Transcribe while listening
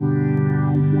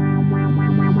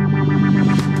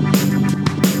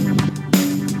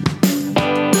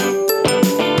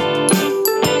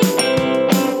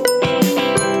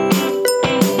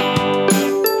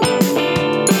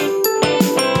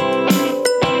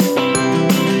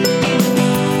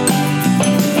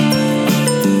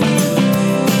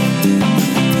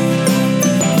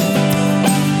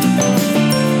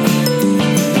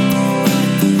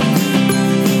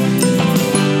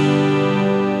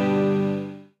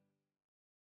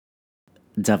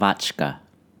Davachka.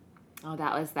 Oh,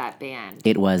 that was that band.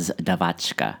 It was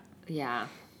Davachka. Yeah.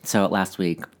 So last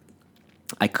week,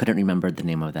 I couldn't remember the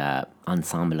name of that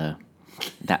ensemble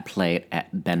that played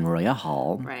at Ben Roya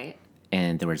Hall. Right.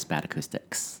 And there was bad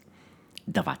acoustics.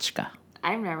 Davachka.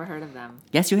 I've never heard of them.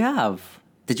 Yes, you have.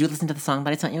 Did you listen to the song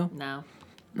that I sent you? No.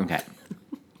 Okay.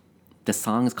 The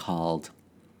song is called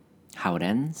How It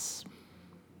Ends.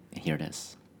 And here it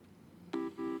is.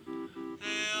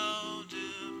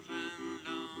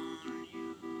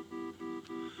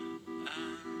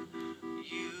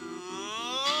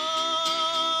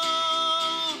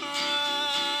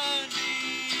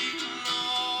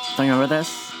 Don't you remember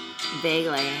this?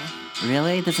 Vaguely.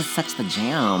 Really? This is such the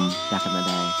jam back in the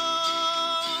day.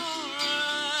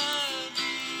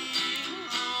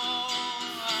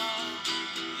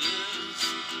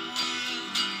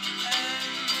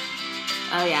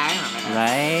 Oh, yeah, I remember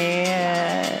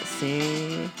that. Right?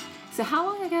 See? So how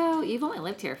long ago? You've only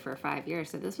lived here for 5 years,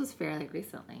 so this was fairly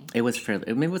recently. It was fairly...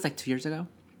 Maybe it was like 2 years ago.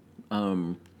 I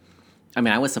mean,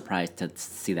 I was surprised to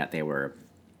see that they were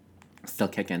still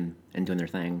kicking and doing their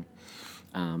thing.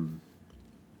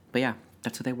 But yeah,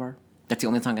 that's who they were. That's the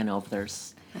only song I know of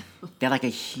theirs. They had like a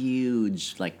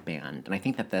huge like band, and I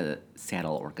think that the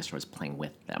Seattle Orchestra was playing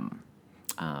with them.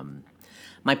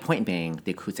 My point being,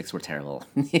 the acoustics were terrible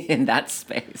in that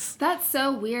space. That's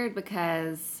so weird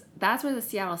because that's where the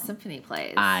Seattle Symphony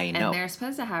plays. I know. And they're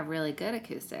supposed to have really good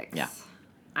acoustics. Yeah.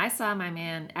 I saw my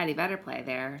man Eddie Vedder play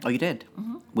there. Oh, you did?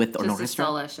 Mm-hmm. With an Just orchestra? a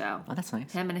solo show. Oh, that's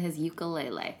nice. Him and his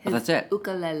ukulele. Oh, that's it?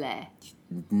 Ukulele.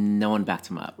 No one backed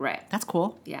him up. Right. That's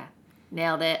cool. Yeah.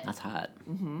 Nailed it. That's hot.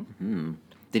 Mm-hmm.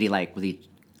 Did he was he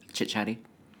chit-chatty?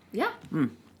 Yeah.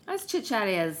 As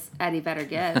chit-chatty as Eddie Vedder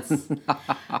gets.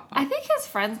 I think his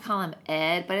friends call him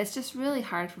Ed, but it's just really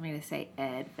hard for me to say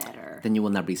Ed Vedder. Then you will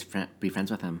not be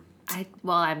friends with him.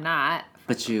 Well, I'm not.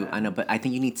 But I know, but I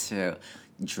think you need to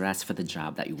dress for the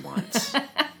job that you want,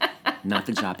 not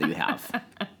the job that you have.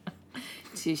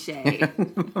 Touche.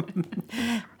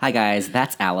 Hi, guys.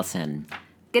 That's Allison.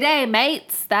 G'day,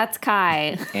 mates. That's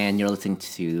Kai. And you're listening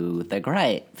to The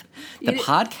Gripe, the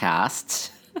podcast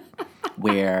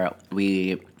where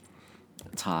we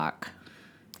talk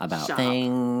about Shop.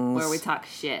 things Where we talk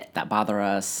shit. that bother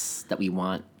us, that we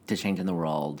want to change in the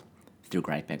world through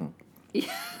griping.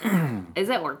 Is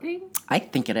it working? I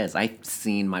think it is. I've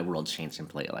seen my world change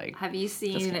completely. Have you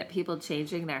seen people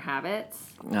changing their habits?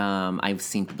 I've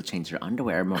seen people change their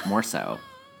underwear more so.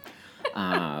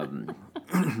 I've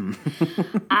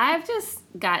just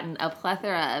gotten a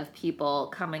plethora of people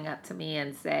coming up to me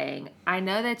and saying, I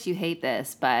know that you hate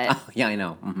this, but... Oh, yeah, I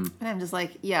know. Mm-hmm. And I'm just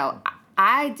like, yo,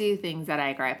 I do things that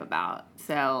I gripe about.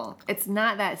 So it's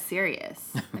not that serious.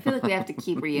 I feel like we have to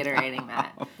keep reiterating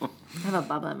that. I have a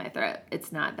bubble in my throat.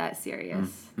 It's not that serious.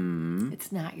 Mm-hmm.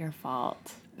 It's not your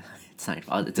fault. It's not your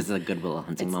fault. It's just a Goodwill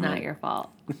Hunting It's moment. not your fault.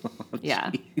 Oh,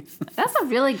 Yeah. geez. That's a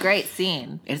really great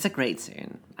scene. It's a great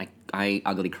scene. I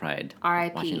ugly cried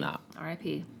R.I.P. watching that.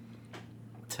 R.I.P.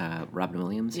 To Robin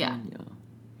Williams? Yeah.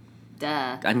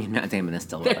 Duh. I mean, Matt Damon is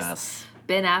still with us.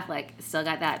 Ben Affleck still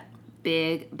got that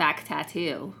big back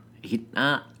tattoo.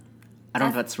 I don't know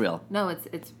if that's real. No,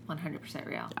 it's 100%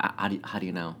 real. How do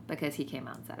you know? Because he came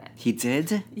out and said it. He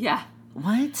did? Yeah.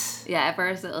 What? Yeah, at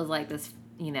first it was like this,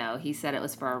 he said it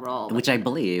was for a role. Which I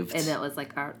believed. And it was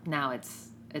like, now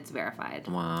it's verified.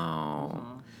 Wow.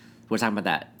 Mm-hmm. We're talking about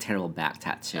that terrible back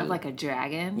tattoo. Of like a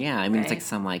dragon. Yeah, I mean, right? it's like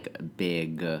some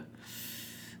big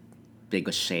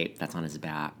shape that's on his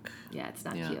back. Yeah, it's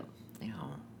not cute. Yeah.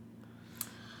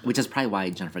 Which is probably why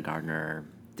Jennifer Gardner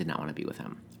did not want to be with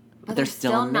him. But they're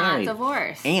still married. not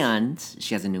divorced. And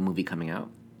she has a new movie coming out.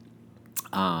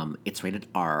 It's rated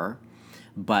R,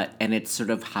 and it's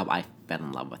sort of how I fell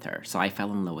in love with her. So I fell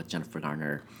in love with Jennifer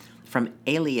Garner from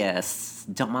Alias.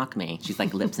 Don't mock me. She's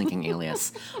like lip syncing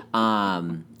Alias.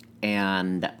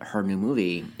 And her new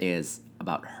movie is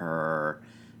about her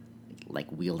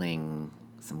like wielding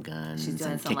some guns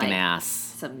and kicking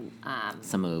ass.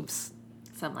 Some moves.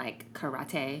 Some like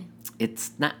karate.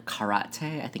 It's not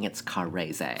karate. I think it's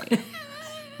kareze.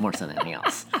 More so than anything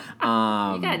else. You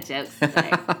got jokes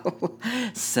today.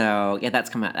 So, yeah,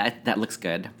 that's come out. That looks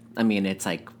good. I mean, it's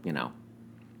like,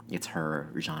 it's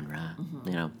her genre,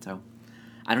 So,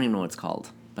 I don't even know what it's called,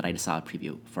 but I just saw a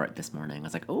preview for it this morning. I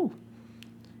was like, oh,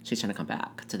 she's trying to come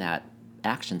back to that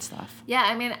action stuff. Yeah,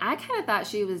 I mean, I kind of thought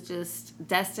she was just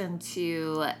destined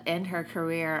to end her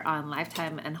career on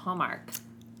Lifetime and Hallmark.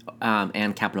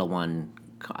 And Capital One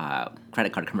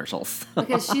credit card commercials.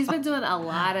 Because she's been doing a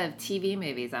lot of TV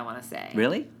movies, I want to say.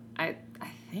 Really? I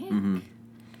think. Mm-hmm.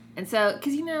 And so,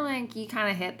 because, you kind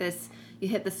of hit this, you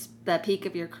hit the peak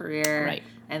of your career, Right.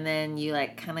 and then you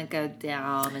like kind of go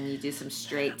down and you do some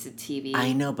straight to TV.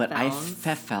 I know, but I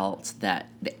films. felt that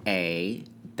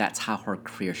that's how her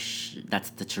career,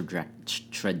 that's the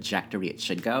trajectory it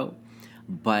should go.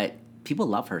 But people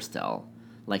love her still.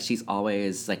 Like, she's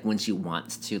always, like, when she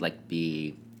wants to, like,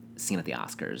 be seen at the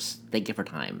Oscars, they give her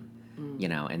time, you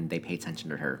know, and they pay attention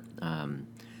to her.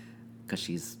 Because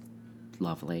she's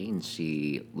lovely and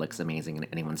she looks amazing in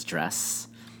anyone's dress.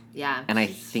 Yeah. And I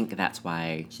think that's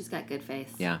why... She's got good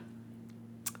face. Yeah.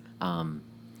 And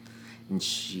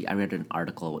I read an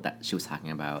article that she was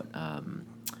talking about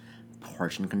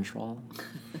portion control.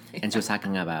 And she was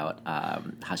talking about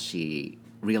how she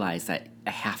realized that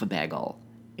a half a bagel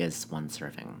is one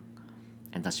serving.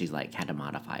 And thus she's like, had to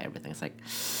modify everything. It's like,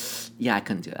 yeah, I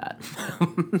couldn't do that.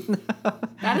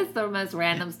 That is the most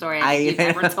random story you've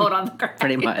ever told on the Gripe.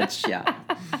 Pretty much, yeah.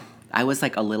 I was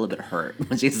like a little bit hurt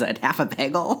when she said half a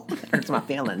bagel. It hurts my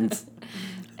feelings.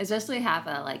 Especially half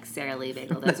a like Sara Lee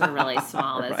bagel. Those are really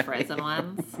small, those frozen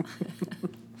ones.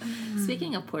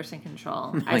 Speaking of portion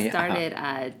control, I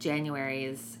started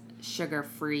January's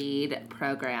sugar-freed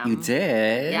program. You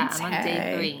did? Yeah, I'm on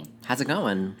day 3. How's it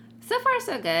going? So far,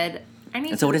 so good.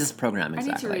 So what is this program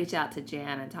exactly? I need to reach out to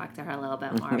Jan and talk to her a little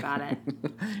bit more about it.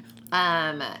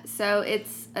 So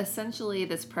it's essentially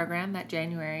this program that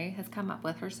January has come up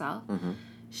with herself. Mm-hmm.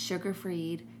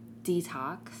 Sugar-free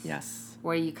detox. Yes.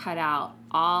 Where you cut out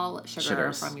all sugar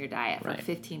Sugars. from your diet for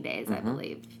 15 days, Mm-hmm. I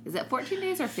believe. Is it 14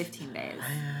 days or 15 days?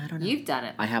 I don't know. You've done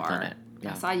it before. I have done it.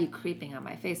 Yeah. I saw you creeping on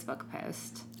my Facebook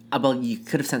post. Well, you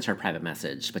could have sent her a private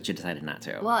message, but you decided not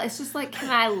to. Well, it's just like, can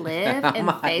I live in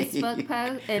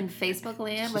Facebook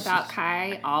land without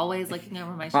Kai always looking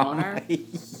over my shoulder?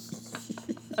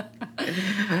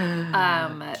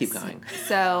 Keep going.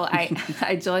 So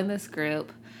I joined this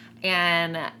group,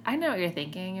 and I know what you're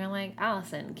thinking. You're like,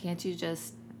 Allison, can't you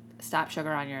just stop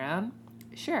sugar on your own?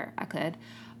 Sure, I could.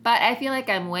 But I feel like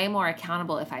I'm way more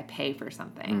accountable if I pay for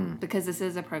something, because this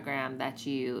is a program that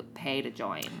you pay to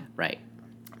join. Right.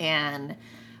 And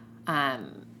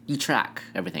you track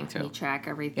everything too. you track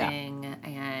everything. Yeah.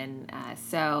 And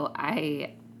so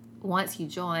once you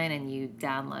join and you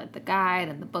download the guide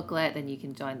and the booklet, then you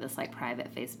can join this like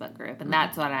private Facebook group. And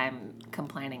that's what I'm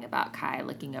complaining about Kai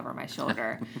looking over my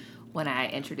shoulder when I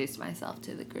introduced myself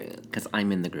to the group. Because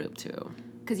I'm in the group too.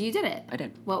 Because you did it. I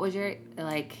did. What was your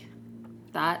like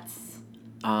thoughts?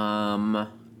 My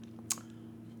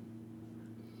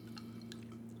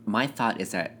thought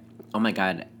is that, oh my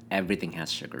God, everything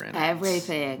has sugar in it.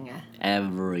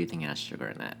 Everything has sugar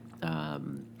in it.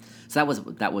 So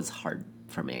that was hard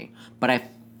for me. But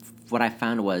what I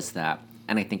found was that,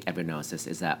 and I think everyone knows this,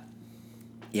 is that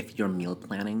if you're meal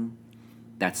planning,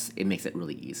 it makes it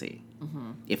really easy.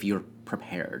 Mm-hmm. If you're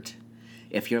prepared.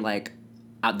 If you're like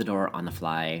out the door on the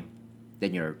fly,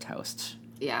 then you're toast.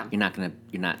 Yeah. You're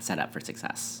not set up for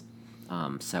success.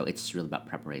 So it's really about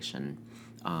preparation.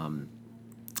 And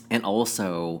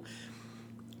also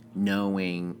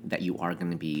knowing that you are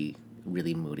going to be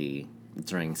really moody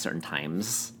during certain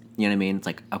times. You know what I mean? It's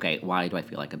like, okay, why do I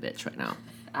feel like a bitch right now?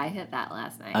 I hit that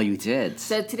last night. Oh, you did?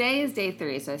 So today is day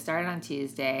 3. So I started on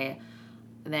Tuesday.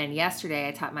 And then yesterday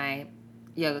I taught my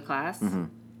yoga class,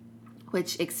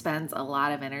 which expends a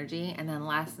lot of energy. And then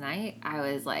last night I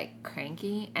was like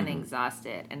cranky and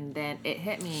exhausted. And then it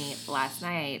hit me last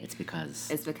night. It's because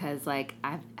like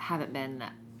I haven't been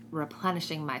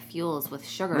replenishing my fuels with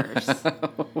sugars.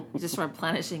 Just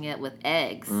replenishing it with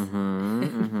eggs. So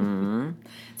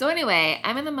anyway,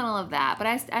 I'm in the middle of that, but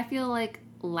I feel like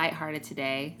lighthearted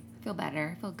today. I feel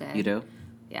better. I feel good. You do?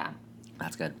 Yeah.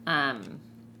 That's good. I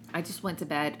just went to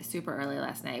bed super early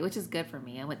last night, which is good for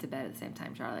me. I went to bed at the same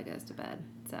time Charlie goes to bed,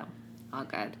 so all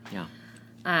good. Yeah.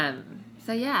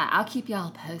 So yeah, I'll keep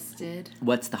y'all posted.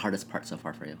 What's the hardest part so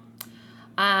far for you?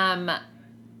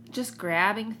 Just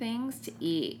grabbing things to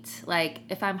eat. Like,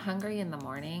 if I'm hungry in the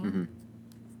morning,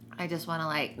 I just want to,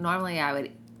 like, normally I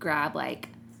would grab, like,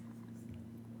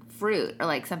 fruit or,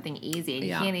 like, something easy. And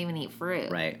you can't even eat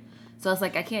fruit. Right. So it's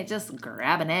like, I can't just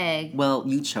grab an egg. Well,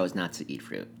 you chose not to eat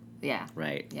fruit. Yeah.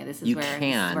 Right. Yeah, this is where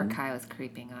Kai was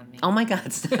creeping on me. Oh, my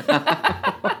God.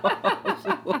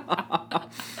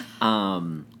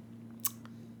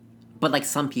 But, like,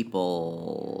 some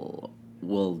people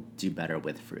will do better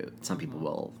with fruit. Some people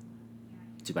will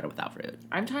do better without fruit.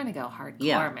 I'm trying to go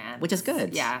hardcore, man. Which is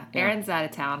good. Yeah. Aaron's out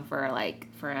of town for,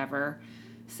 like, forever.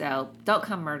 So don't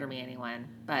come murder me, anyone.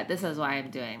 But this is why I'm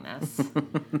doing this.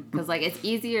 Because, like, it's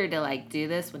easier to, like, do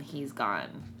this when he's gone.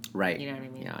 Right. You know what I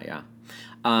mean? Yeah.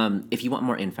 If you want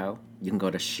more info, you can go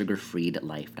to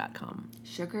sugarfreedlife.com.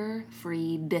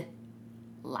 Sugar-freed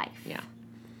life. Yeah.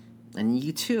 And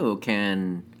you too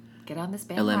can Get on this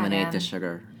bandwagon. eliminate the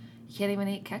sugar. You can't even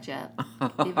eat ketchup.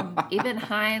 even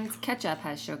Heinz ketchup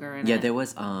has sugar in it. Yeah, there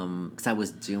was because I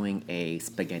was doing a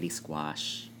spaghetti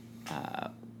squash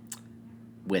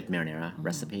with marinara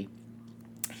recipe,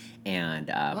 and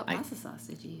What pasta sauce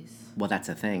did you use? well, that's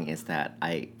the thing is that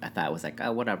I thought it was like,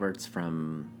 oh, whatever, it's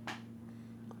from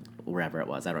wherever it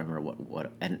was. I don't remember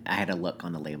what, and I had to look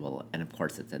on the label, and of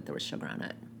course it said there was sugar on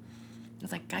it. I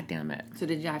was like, God damn it! So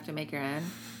did you have to make your own?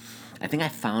 I think I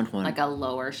found one Like a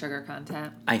lower sugar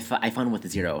content? I found one with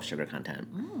 0 sugar content.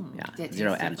 Yeah, Did it 0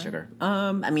 taste added different?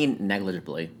 sugar. I mean,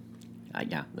 negligibly.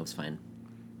 Yeah, it was fine.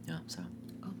 Yeah, so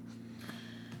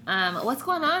What's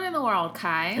going on in the world,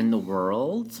 Kai? in the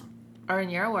world, Or in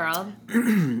your world?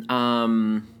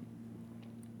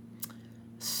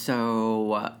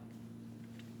 so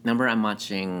remember I'm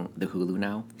watching the Hulu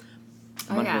now.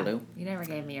 I'm on Hulu. You never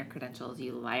gave me your credentials,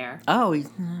 you liar. Oh,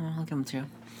 I'll give them to you.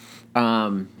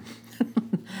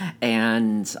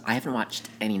 And I haven't watched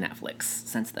any Netflix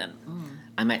since then.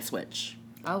 I might switch.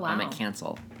 Oh, wow. I might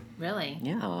cancel. Really?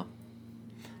 Yeah.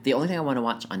 The only thing I want to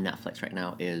watch on Netflix right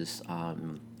now is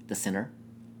The Sinner.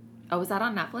 Oh, was that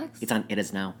on Netflix? It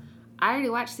is now. I already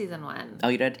watched season 1. Oh,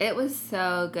 you did? It was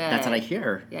so good. That's what I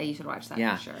hear. Yeah, you should watch that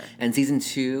Yeah. for sure. And season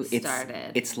 2,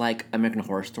 Started. it's like American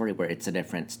Horror Story where it's a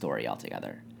different story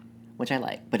altogether, which I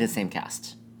like, but it's the same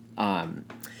cast.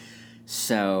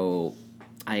 So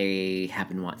I have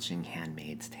been watching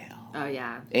Handmaid's Tale. Oh,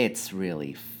 yeah. It's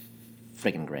really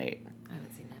friggin' great. I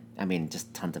haven't seen it. I mean,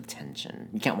 just tons of tension.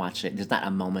 You can't watch it. There's not a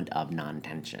moment of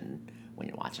non-tension when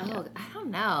you're watching Oh, it. I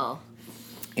don't know.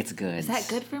 It's good. Is that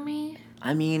good for me?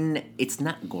 I mean, it's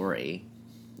not gory,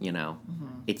 you know.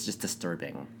 It's just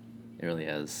disturbing. It really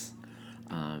is.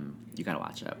 You gotta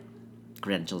watch it.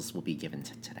 Credentials will be given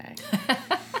today.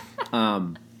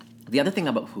 The other thing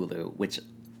about Hulu, which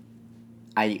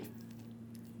I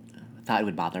thought it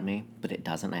would bother me, but it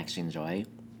doesn't. I actually enjoy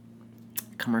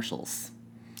commercials.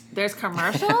 There's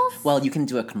commercials? Well, you can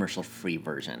do a commercial-free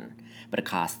version, but it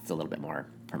costs a little bit more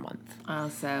per month. Oh,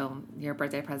 so your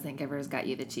birthday present givers got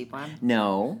you the cheap one?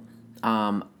 No,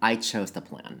 I chose the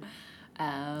plan.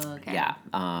 Oh, okay. Yeah.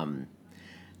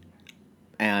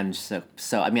 And so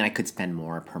I mean, I could spend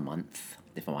more per month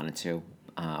if I wanted to.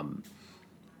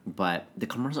 But the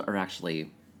commercials are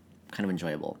actually kind of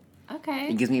enjoyable. Okay.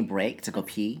 It gives me a break to go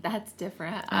pee. That's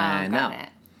different. I know. Got it.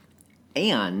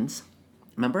 And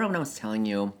remember when I was telling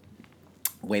you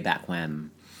way back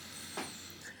when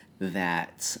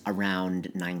that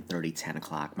around 9:30, 10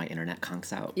 o'clock, my internet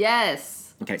conks out?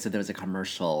 Yes. Okay, so there was a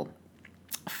commercial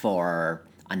for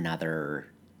another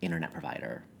internet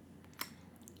provider.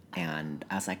 And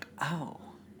I was like, oh,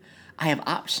 I have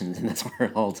options in this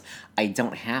world. I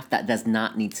don't have that. Does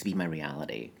not need to be my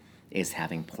reality, is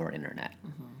having poor internet.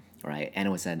 Right? And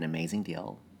it was an amazing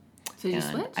deal. So you And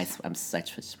switched?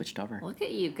 I switched over. Look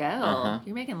at you go.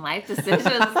 You're making life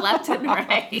decisions left and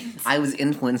right. I was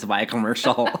influenced by a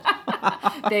commercial.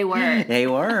 They were. They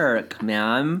work,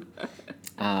 man.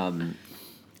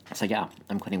 So yeah,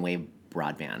 I'm quitting Wave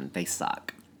Broadband. They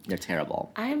suck. They're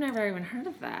terrible. I've never even heard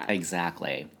of that.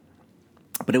 Exactly.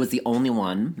 But it was the only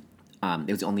one.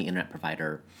 It was the only internet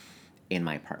provider in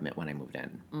my apartment when I moved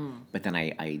in. But then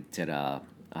I did a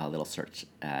little search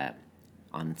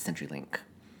on CenturyLink,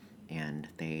 and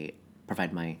they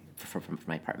provide for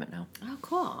my apartment now. Oh,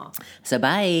 cool. So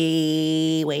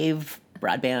bye, Wave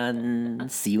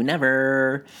Broadband. See you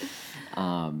never.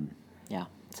 Yeah,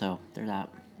 so there's that.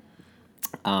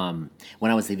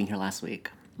 When I was leaving here last week,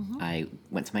 I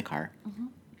went to my car,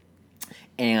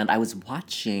 and I was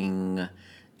watching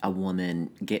a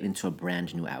woman get into a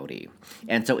brand new Audi.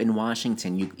 And so in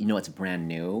Washington, you know it's brand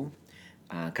new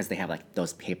because they have like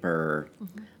those paper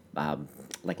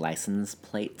like license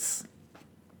plates.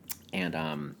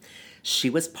 And she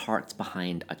was parked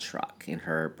behind a truck in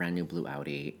her brand new blue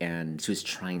Audi, and she was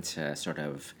trying to sort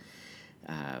of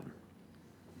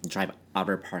drive out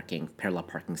her parallel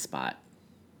parking spot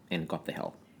and go up the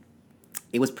hill.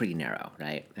 It was pretty narrow,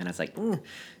 right? And I was like,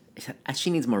 she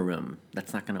needs more room.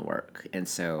 That's not going to work. And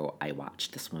so I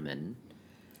watched this woman.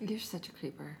 You're such a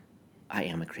creeper. I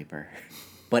am a creeper.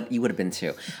 But you would have been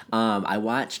too. I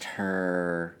watched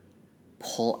her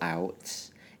pull out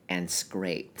and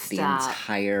scrape the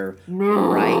entire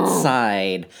right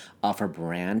side of her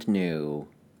brand new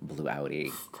blue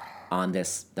Audi on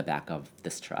the back of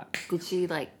this truck. Did she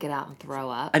like get out and throw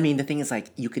up? I mean, the thing is,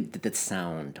 like, the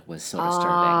sound was so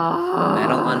disturbing.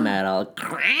 Metal on metal.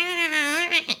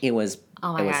 It was.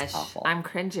 Oh my gosh, awful. I'm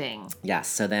cringing. Yeah.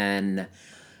 So then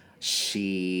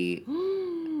she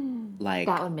like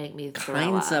that would make me throw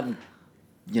kinds up. of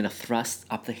thrust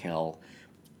up the hill,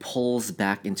 pulls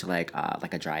back into like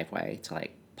a driveway to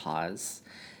like pause,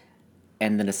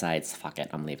 and then decides, "Fuck it,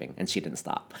 I'm leaving." And she didn't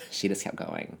stop. She just kept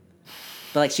going.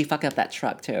 But like she fucked up that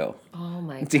truck too. Oh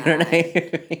my god. Do you know what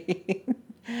I mean?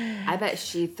 I bet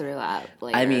she threw up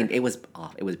later. I mean, it was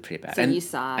off. It was pretty bad. So and you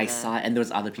saw I the- saw it, and there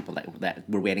was other people that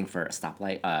were waiting for a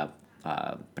stoplight,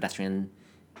 pedestrian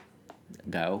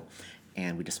go,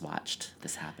 and we just watched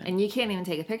this happen. And you can't even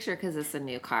take a picture because it's a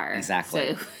new car.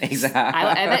 Exactly. So Exactly.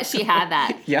 I bet she had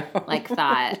that Yeah. like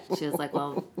thought. She was like,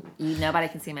 well, nobody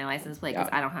can see my license plate because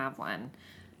Yeah. I don't have one.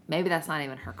 Maybe that's not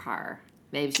even her car.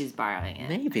 Maybe she's borrowing it.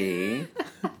 Maybe.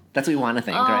 That's what we want to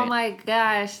think, Oh right? my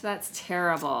gosh, that's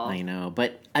terrible. I know,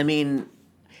 but I mean,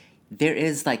 there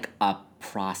is like a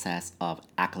process of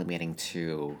acclimating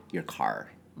to your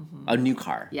car, a new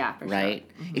car. Yeah, for sure. right?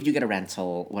 If you get a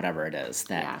rental, whatever it is,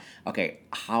 that Yeah. okay,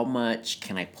 how much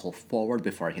can I pull forward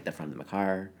before I hit the front of the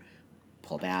car?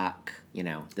 Pull back, the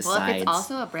Well, sides. if it's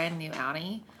also a brand new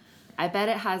Audi, I bet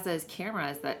it has those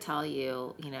cameras that tell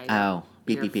you, your,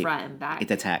 beep, your beep, beep. front and back. It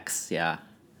detects, yeah.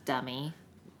 Dummy.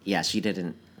 Yeah, she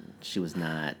was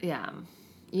not. Yeah.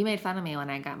 You made fun of me when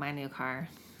I got my new car.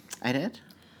 I did?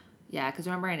 Yeah, because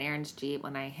remember in Aaron's Jeep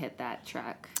when I hit that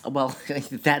truck? Well,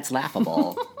 that's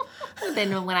laughable.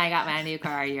 Then when I got my new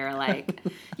car, you're like,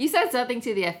 you said something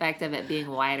to the effect of it being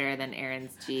wider than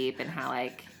Aaron's Jeep and how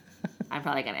like I'm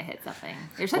probably gonna hit something.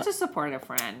 You're such a supportive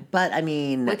friend, But I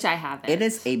mean, which I haven't. it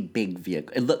is a big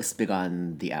vehicle. It looks big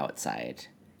on the outside.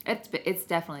 It's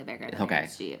definitely bigger than Okay.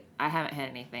 Aaron's Jeep. I haven't hit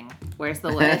anything. Where's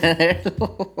the wood?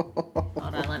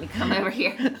 Hold on, let me come over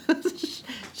here.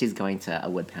 She's going to a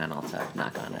wood panel to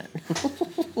knock on it.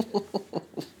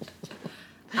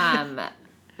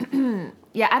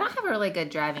 Yeah, I don't have a really good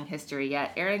driving history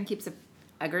yet. Aaron keeps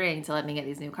agreeing to let me get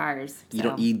these new cars.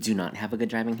 You do not have a good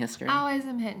driving history? I always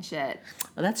am hitting shit.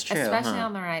 Oh, that's true. Especially huh?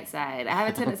 on the right side. I have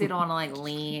a tendency to want to like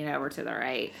lean over to the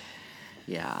right.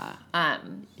 Yeah.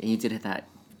 And you did hit that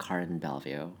car in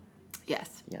Bellevue.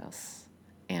 Yes. Yes.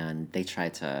 And they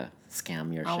tried to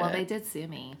scam your shit. Oh well, they did sue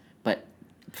me. But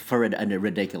for a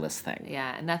ridiculous thing.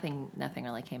 Yeah, and nothing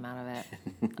really came out of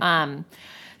it.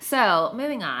 So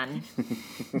moving on.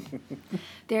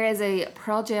 There is a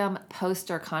Pearl Jam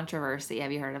poster controversy.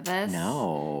 Have you heard of this?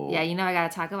 No. Yeah, I got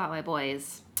to talk about my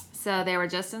boys. So they were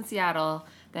just in Seattle.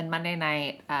 Then Monday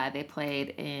night, they played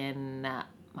in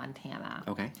Montana.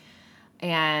 Okay.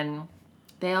 And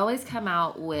they always come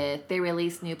out they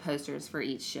release new posters for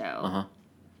each show. Uh-huh.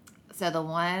 So the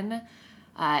one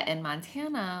in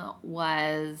Montana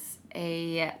was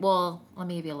let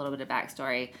me give you a little bit of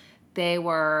backstory. They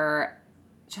were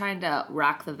trying to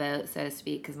rock the vote, so to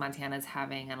speak, because Montana's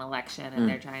having an election and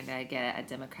they're trying to get a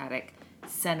Democratic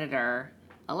senator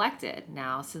elected.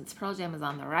 Now, since Pearl Jam is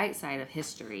on the right side of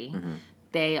history,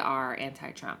 they are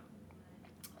anti-Trump.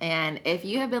 And if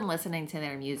you have been listening to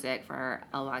their music for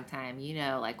a long time, you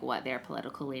know like what their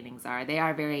political leanings are. They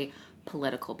are a very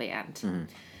political band.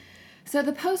 So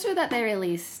the poster that they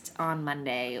released on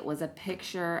Monday was a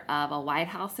picture of a White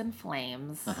House in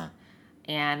flames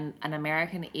and an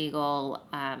American eagle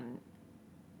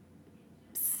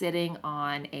sitting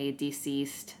on a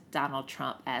deceased Donald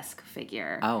Trump-esque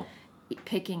figure,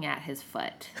 picking at his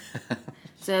foot.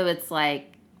 So it's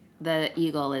like the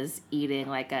eagle is eating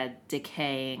like a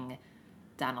decaying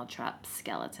Donald Trump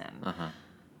skeleton.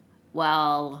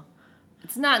 Well,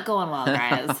 it's not going well,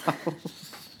 guys.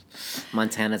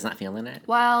 Montana's not feeling it?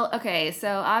 Well, okay, so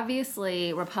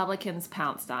obviously Republicans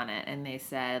pounced on it and they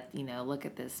said, look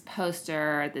at this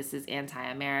poster, this is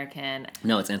anti-American.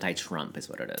 No, it's anti-Trump is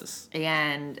what it is.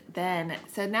 And then,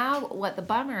 so now what the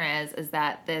bummer is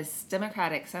that this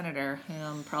Democratic senator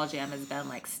whom Pearl Jam has been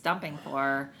like stumping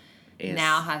for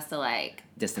now has to like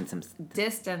distance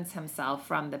himself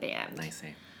from the band. I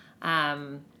see.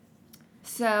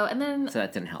 So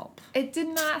that didn't help. It did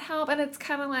not help, and it's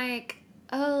kind of like,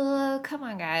 oh, come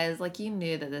on, guys. Like, you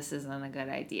knew that this isn't a good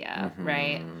idea,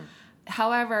 right?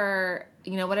 However,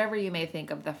 whatever you may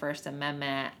think of the First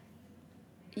Amendment,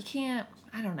 you can't,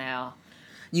 I don't know.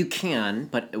 You can,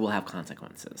 but it will have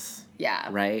consequences. Yeah.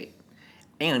 Right?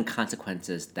 And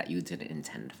consequences that you didn't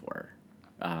intend for.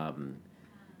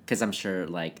 Because I'm sure,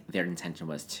 like, their intention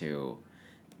was to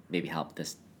maybe help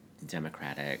this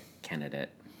Democratic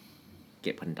candidate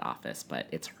get put into office, but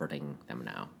it's hurting them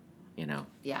now,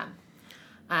 Yeah.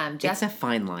 It's a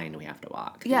fine line we have to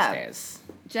walk these days.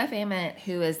 Jeff Ament,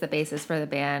 who is the bassist for the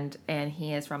band, and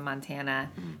he is from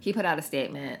Montana, he put out a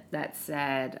statement that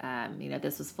said,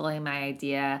 this was fully my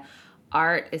idea.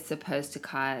 Art is supposed to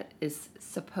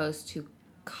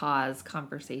cause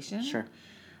conversation. Sure.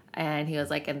 And he was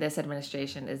like, and this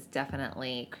administration is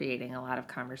definitely creating a lot of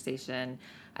conversation.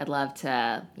 I'd love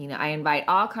to, I invite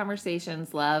all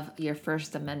conversations, love your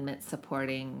First Amendment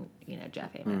supporting,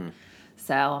 Jeff Hammond.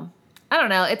 So, I don't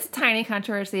know. It's a tiny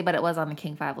controversy, but it was on the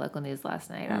King 5 local news last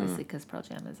night, obviously, because Pearl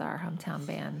Jam is our hometown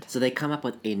band. So they come up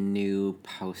with a new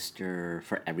poster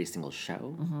for every single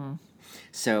show.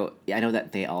 So I know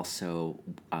that they also,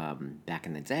 back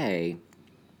in the day,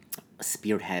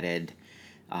 spearheaded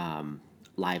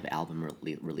live album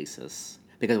releases.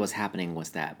 Because what's happening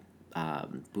was that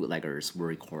bootleggers were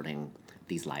recording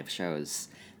these live shows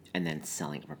and then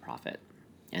selling it for profit.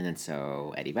 And then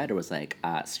so Eddie Vedder was like,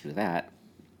 screw that.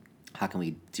 How can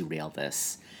we derail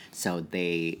this? So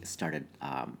they started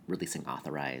releasing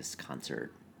authorized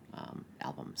concert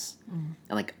albums.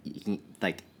 And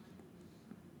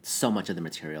so much of the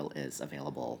material is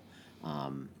available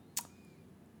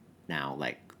now,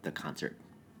 like the concert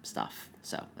stuff.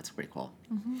 So that's pretty cool.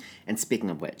 And speaking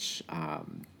of which,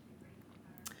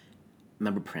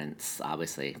 remember Prince,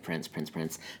 obviously. Prince.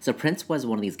 So Prince was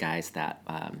one of these guys that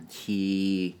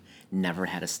he never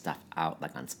had his stuff out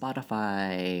like on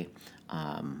Spotify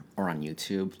or on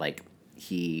YouTube. Like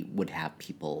he would have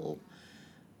people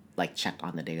like check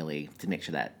on the daily to make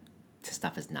sure that his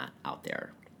stuff is not out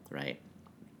there, right?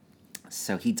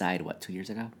 So he died, 2 years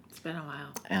ago? It's been a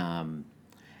while.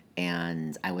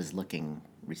 And I was looking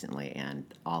recently, and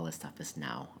all his stuff is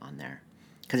now on there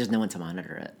because there's no one to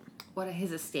monitor it. What,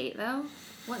 his estate, though?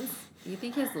 You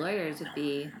think his lawyers would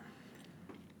be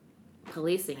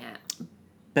policing it?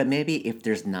 But maybe if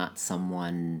there's not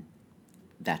someone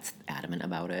that's adamant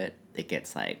about it, it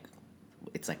gets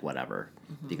it's like whatever.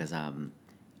 Because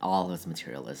all of his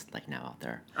material is like now out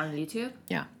there. On YouTube?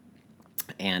 Yeah.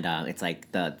 And it's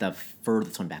like the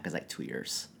furthest one back is like 2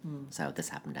 years. So this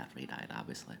happened after he died,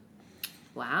 obviously.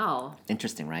 Wow.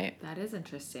 Interesting, right? That is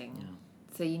interesting. Yeah.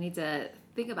 So you need to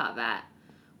think about that.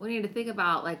 We need to think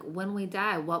about, like, when we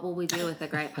die, what will we do with the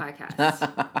Gripe podcast?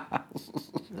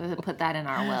 We'll put that in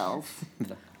our wills.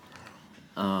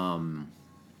 Got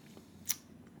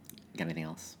anything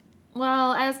else?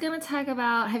 Well, I was going to talk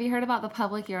about, have you heard about the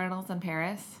public urinals in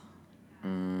Paris?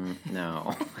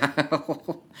 No.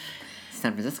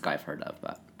 San Francisco I've heard of,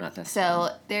 but not this one. So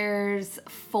there's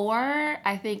 4,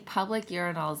 I think, public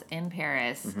urinals in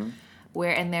Paris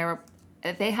where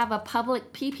they have a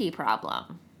public pee-pee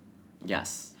problem.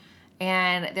 Yes.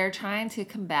 And they're trying to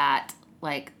combat,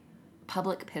 like,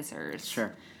 public pissers.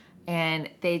 Sure. And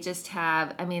they just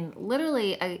have,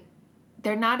 literally,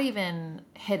 they're not even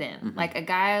hidden. Like, a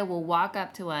guy will walk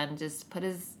up to one, just put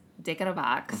his dick in a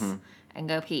box and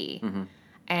go pee.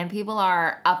 And people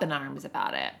are up in arms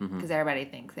about it because everybody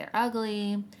thinks they're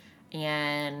ugly.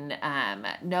 And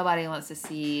nobody wants to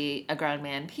see a grown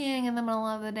man peeing in the middle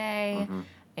of the day.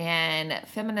 And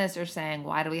feminists are saying,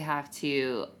 why do we have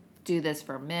to do this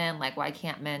for men? Like, why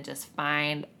can't men just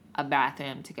find a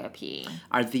bathroom to go pee?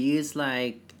 Are these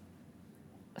like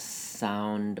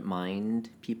sound mind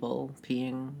people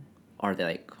peeing? Or are they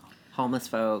like homeless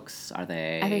folks? Are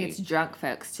they? I think it's drunk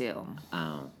folks too.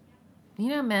 Oh.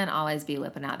 Men always be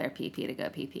whipping out their pee-pee to go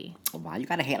pee-pee. Wow, you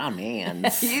gotta hate on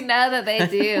mans. You know that they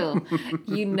do.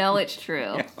 You know it's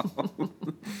true.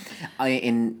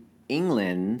 In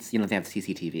England, they have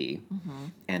CCTV,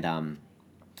 and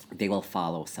they will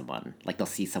follow someone. Like, they'll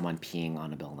see someone peeing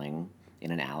on a building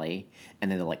in an alley, and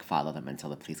then they'll, like, follow them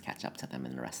until the police catch up to them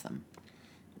and arrest them.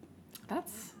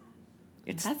 That's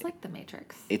like the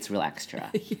Matrix. It's real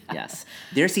extra. Yeah. Yes.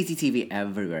 There's CCTV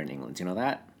everywhere in England. Do you know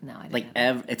that? No, I didn't like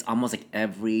know that. It's almost like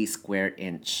every square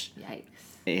inch Yikes.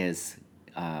 has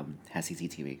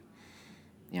CCTV.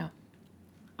 Yeah.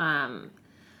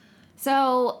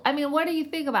 So, what do you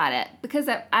think about it? Because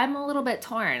I'm a little bit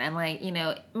torn. I'm like,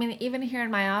 even here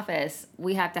in my office,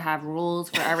 we have to have rules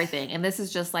for everything. And this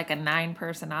is just like a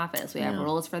 9-person office. We have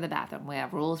rules for the bathroom. We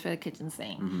have rules for the kitchen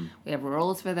sink. We have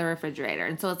rules for the refrigerator.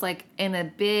 And so it's like, in a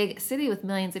big city with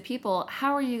millions of people,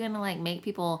 how are you going to, like, make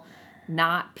people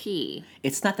not pee?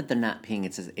 It's not that they're not peeing.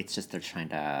 It's just they're trying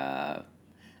to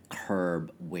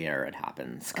curb where it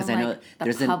happens. Because I know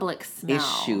there's an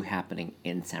issue happening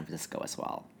in San Francisco as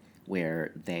well,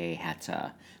 where they had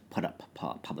to put up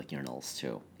public urinals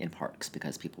too in parks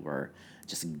because people were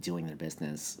just doing their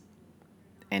business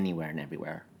anywhere and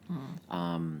everywhere.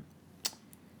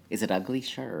 Is it ugly?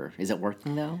 Sure. Is it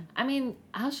working though?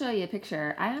 I'll show you a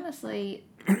picture. I honestly...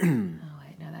 oh,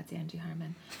 wait, no, that's Angie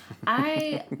Harmon.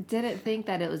 I didn't think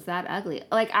that it was that ugly.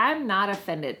 Like, I'm not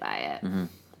offended by it.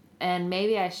 And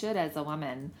maybe I should as a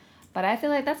woman. But I feel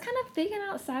like that's kind of thinking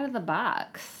outside of the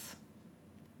box.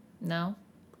 No?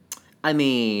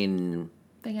 Thinking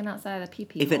outside of the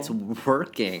pee-pee if it's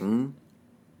working,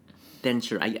 then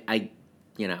sure.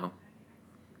 You know,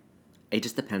 it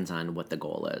just depends on what the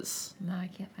goal is. No, I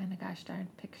can't find a gosh darn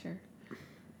picture.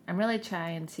 I'm really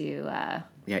trying to.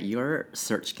 Yeah, your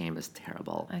search game is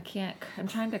terrible. I can't. I'm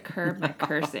trying to curb my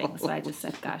cursing, so I just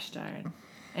said gosh darn.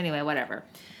 Anyway, whatever.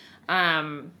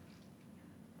 Yeah,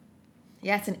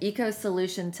 it's an eco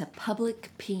solution to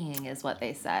public peeing, is what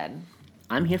they said.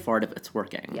 I'm here for it if it's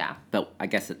working. Yeah. But I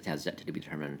guess it has yet to be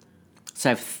determined. So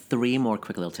I have 3 more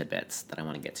quick little tidbits that I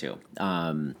want to get to.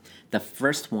 The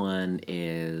first one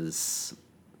is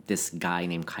this guy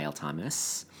named Kyle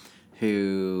Thomas,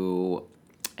 who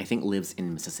I think lives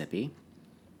in Mississippi.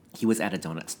 He was at a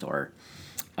donut store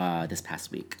this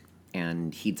past week,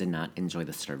 and he did not enjoy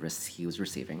the service he was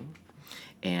receiving,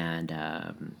 and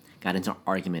got into an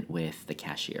argument with the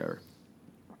cashier.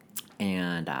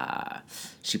 And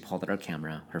she pulled out her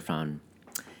camera, her phone,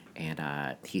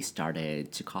 and he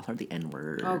started to call her the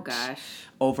N-word. Oh gosh.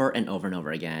 Over and over and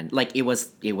over again. Like it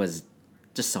was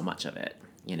just so much of it,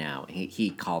 you know. He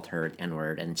called her the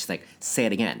N-word, and she's like, "Say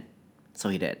it again." So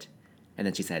he did. And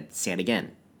then she said, "Say it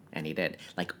again." And he did.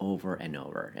 Like over and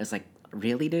over. It was like,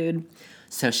 really, dude?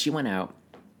 So she went out,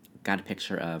 got a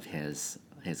picture of his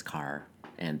car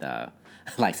and the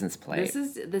license plate.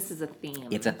 This is a theme.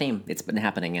 It's a theme. It's been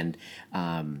happening, and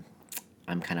I'm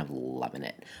kind of loving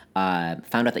it.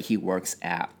 Found out that he works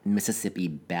at Mississippi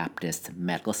Baptist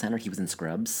Medical Center. He was in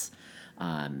scrubs,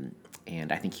 and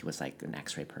I think he was like an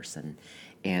X-ray person.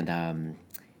 And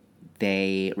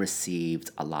they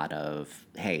received a lot of,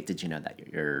 "Hey, did you know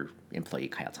that your employee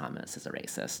Kyle Thomas is a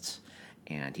racist?"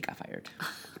 And he got fired.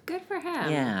 Good for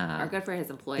him. Yeah. Or good for his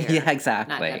employer. Yeah,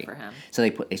 exactly. Not good for him. So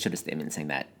they issued a statement saying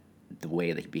that the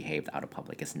way they behaved out of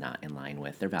public is not in line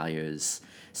with their values.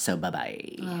 So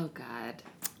bye-bye. Oh, God.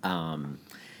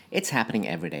 It's happening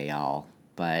every day, y'all.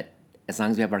 But as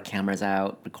long as we have our cameras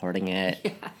out, recording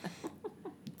it,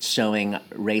 showing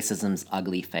racism's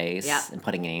ugly face, and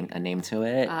putting a name to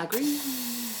it, Agree.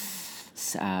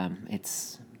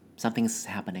 it's something's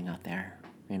happening out there,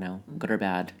 you know, good or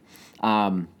bad.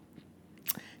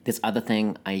 This other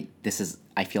thing, I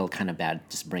feel kind of bad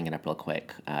just bringing it up real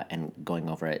quick and going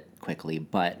over it quickly,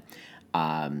 but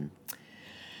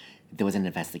there was an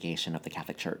investigation of the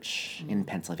Catholic Church in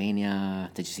Pennsylvania.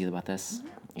 Did you see about this?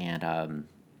 And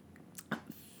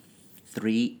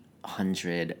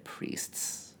 300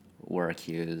 priests were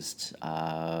accused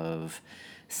of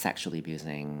sexually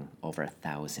abusing over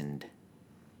 1,000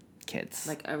 kids.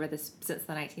 Like since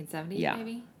the 1970s, Yeah.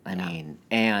 maybe? I mean,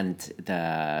 and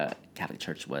the Catholic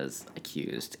Church was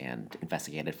accused and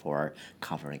investigated for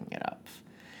covering it up.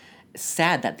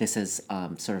 Sad that this is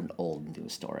sort of an old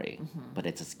news story, but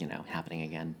it's just, happening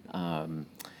again.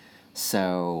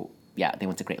 So, yeah, they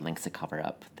went to great lengths to cover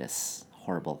up this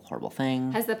horrible, horrible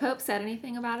thing. Has the Pope said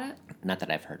anything about it? Not that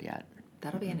I've heard yet.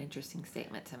 That'll be an interesting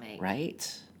statement to make.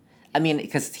 Right? I mean,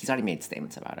 because he's already made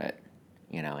statements about it,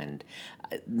 and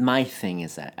my thing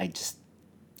is that I just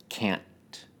can't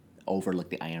overlook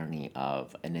the irony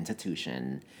of an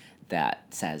institution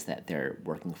that says that they're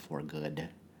working for good,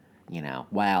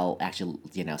 while actually,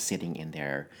 sitting in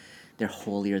their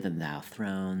holier than thou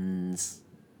thrones,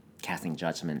 casting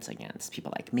judgments against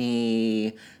people like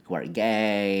me who are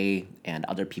gay and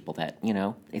other people that,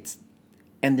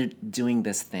 and they're doing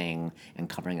this thing and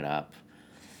covering it up.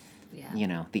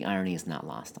 Yeah. The irony is not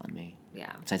lost on me.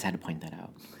 Yeah. So I just had to point that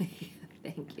out.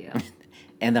 Thank you.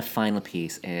 And the final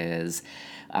piece is,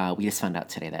 we just found out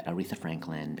today that Aretha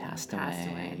Franklin passed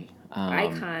away.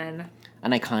 Icon.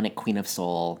 An iconic queen of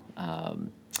soul.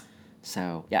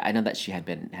 So, yeah, I know that she had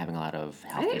been having a lot of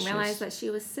health issues. I didn't realize that she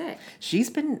was sick.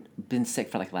 She's been sick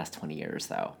for like the last 20 years,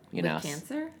 though. With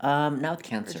cancer? Not with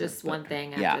cancer. Or just one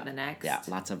thing after the next? Yeah,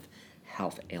 lots of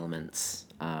health ailments.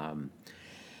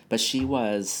 But she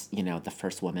was, the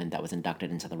first woman that was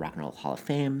inducted into the Rock and Roll Hall of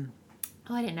Fame.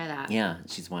 Oh, I didn't know that. Yeah,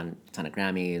 she's won a ton of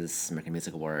Grammys, American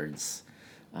Music Awards.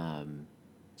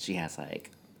 She has,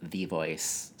 like, the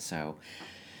voice. So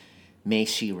may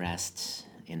she rest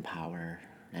in power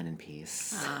and in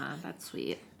peace. Ah, that's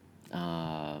sweet.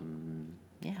 Yeah.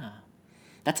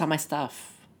 That's all my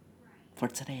stuff for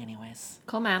today, anyways.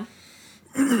 Cool, man.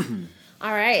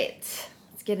 All right.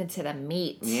 Let's get into the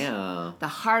meat. Yeah. The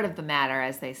heart of the matter,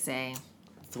 as they say.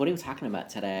 So what are we talking about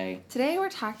today? Today we're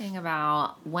talking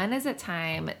about when is it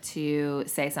time to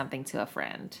say something to a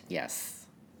friend? Yes.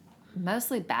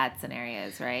 Mostly bad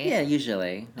scenarios, right? Yeah,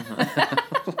 usually.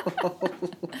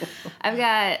 I've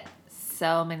got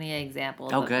so many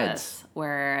examples of good. this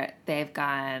where they've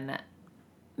gone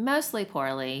mostly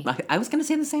poorly. I was going to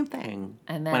say the same thing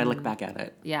And then, when I look back at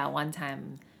it. Yeah, one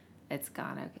time it's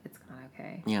gone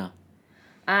okay. Yeah.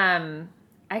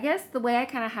 I guess the way I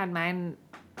kind of had mine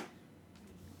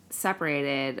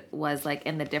separated was like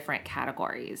in the different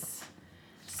categories.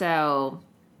 So,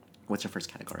 What's your first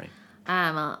category?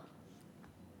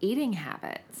 eating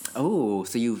habits. Oh,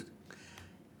 so you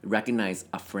recognize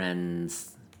a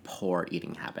friend's poor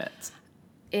eating habits.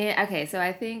 Okay, so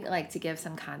I think like to give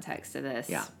some context to this.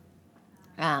 Yeah.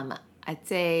 I'd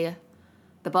say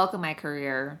the bulk of my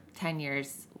career, 10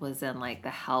 years, was in like the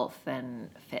health and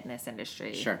fitness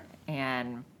industry. Sure.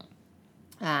 And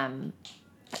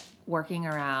working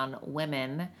around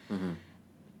women,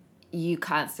 you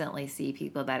constantly see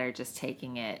people that are just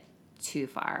taking it too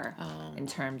far in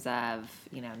terms of,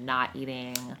 not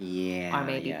eating or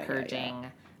maybe purging.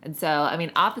 And so, I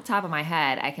mean, off the top of my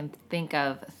head, I can think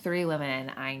of 3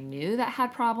 women I knew that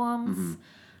had problems.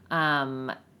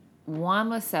 One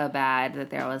was so bad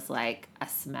that there was like a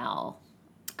smell.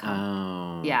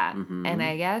 Yeah. And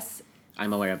I guess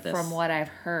I'm aware of this. from what I've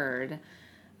heard,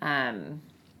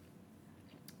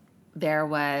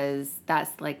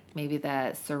 that's like maybe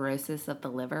the cirrhosis of the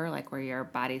liver, like where your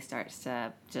body starts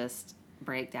to just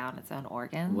break down its own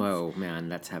organs. Whoa, man,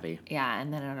 that's heavy. Yeah,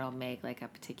 and then it'll make like a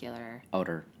particular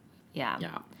odor. Yeah.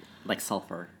 Yeah. Like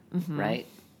sulfur, right?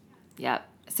 Yep.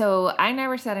 So I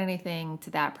never said anything to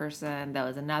that person. There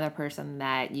was another person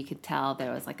that you could tell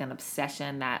there was like an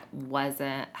obsession that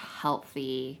wasn't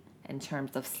healthy in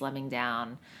terms of slimming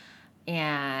down.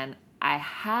 And I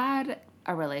had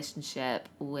a relationship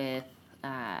with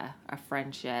a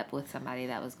friendship with somebody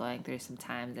that was going through some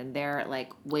times, and their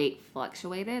like weight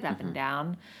fluctuated up and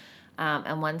down.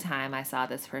 And one time I saw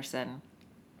this person,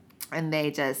 and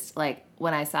they just like,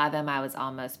 when I saw them, I was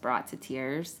almost brought to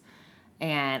tears.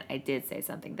 And I did say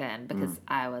something then because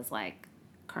I was like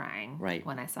crying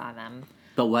when I saw them.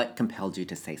 But what compelled you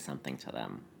to say something to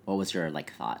them? What was your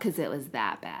like thought? Because it was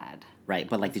that bad. Right,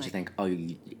 but like, did you think,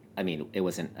 I mean, it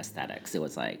wasn't aesthetics. It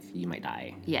was like, you might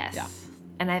die. Yes. Yeah.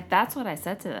 And that's what I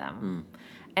said to them.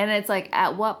 And it's like,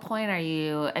 at what point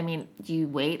do you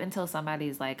wait until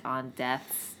somebody's like on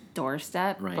death's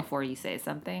doorstep before you say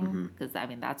something? Because,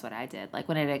 that's what I did. Like,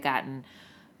 when it had gotten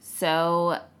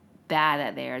so bad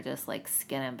that they are just like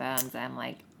skin and bones, I'm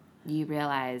like, you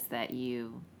realize that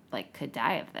you like could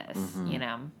die of this,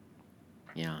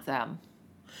 Yeah. So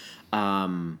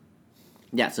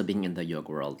yeah, so being in the yoga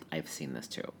world, I've seen this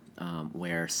too,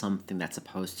 where something that's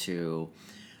supposed to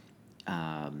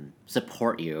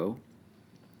support you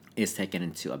is taken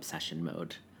into obsession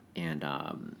mode. And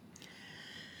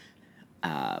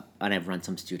I've run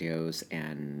some studios,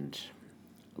 and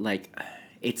like,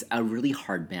 it's a really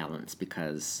hard balance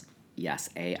because yes,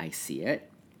 A, I see it.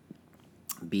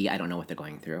 B, I don't know what they're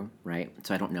going through, right?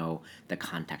 So I don't know the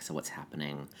context of what's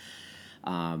happening.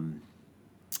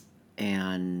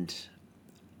 And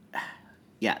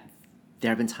yeah, there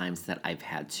have been times that I've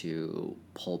had to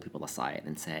pull people aside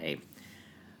and say,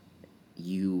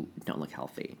 you don't look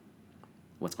healthy.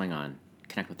 What's going on?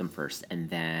 Connect with them first.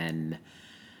 And then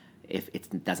if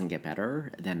it doesn't get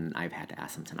better, then I've had to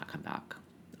ask them to not come back.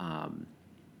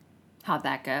 How'd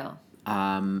that go?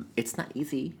 It's not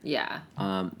easy. Yeah.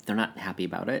 They're not happy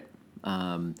about it.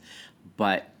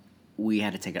 But we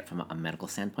had to take it from a medical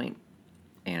standpoint.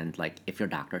 And like, if your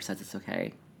doctor says it's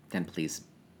okay, then please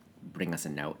bring us a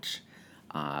note.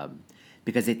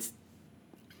 Because it's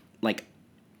like,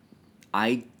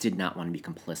 I did not want to be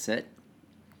complicit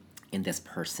in this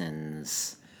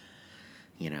person's,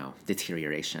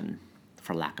 deterioration,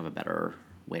 for lack of a better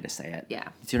way to say it. Yeah.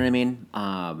 Do you know what I mean?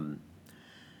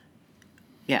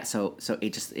 Yeah, so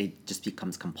it just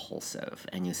becomes compulsive,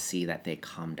 and you see that they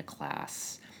come to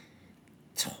class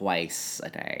twice a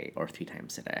day or 3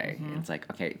 times a day. And it's like,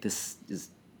 okay, this is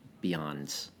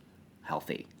beyond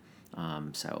healthy.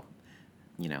 So,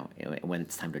 when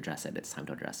it's time to address it, it's time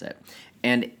to address it.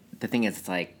 And the thing is, it's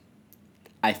like,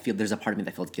 I feel there's a part of me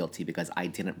that feels guilty because I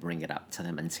didn't bring it up to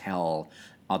them until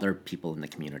other people in the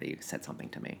community said something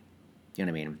to me. You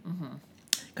know what I mean?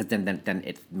 Because then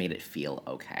it made it feel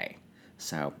okay.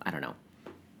 So, I don't know.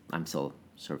 I'm still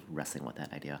sort of wrestling with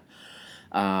that idea.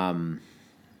 But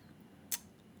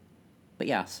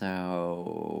yeah,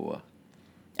 so...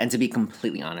 And to be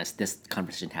completely honest, this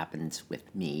conversation happened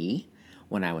with me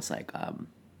when I was like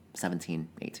 17,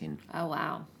 18. Oh,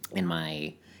 wow. In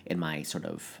my sort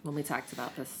of... When we talked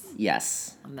about this.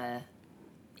 Yes. On the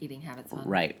eating habits one.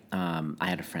 Right. I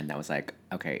had a friend that was like,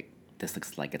 okay, this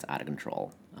looks like it's out of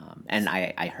control. And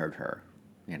I heard her,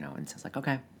 and so it's like,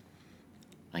 okay.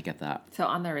 I get that. So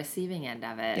on the receiving end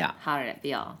of it, how did it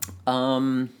feel?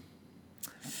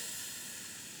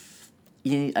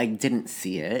 I didn't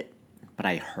see it, but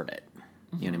I heard it.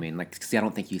 You know what I mean? Like, because I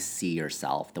don't think you see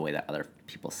yourself the way that other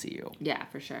people see you. Yeah,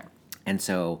 for sure. And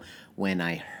so when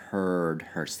I heard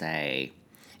her say,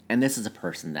 and this is a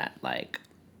person that, like,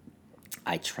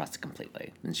 I trust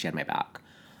completely, and she had my back,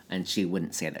 and she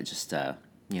wouldn't say that just out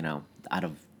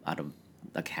of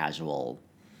a casual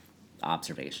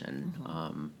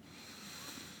observation.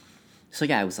 So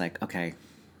yeah, I was like, okay,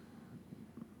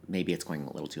 maybe it's going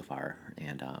a little too far,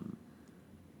 and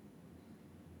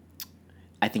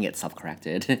I think it's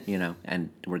self-corrected, and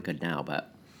we're good now,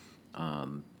 but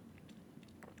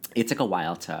it took a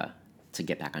while to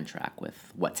get back on track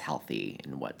with what's healthy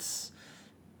and what's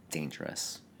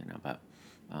dangerous, but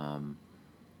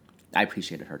I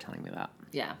appreciated her telling me that.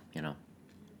 Yeah. Well,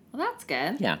 that's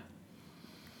good. Yeah.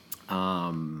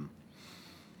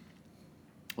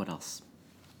 What else?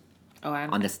 Oh,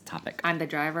 on this topic. I'm the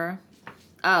driver.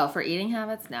 Oh, for eating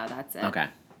habits? No, that's it. Okay.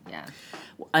 Yeah.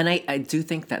 And I do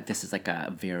think that this is like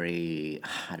a very,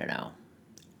 I don't know,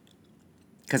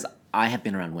 because I have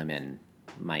been around women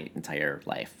my entire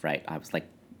life, right? I was like,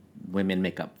 women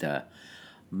make up the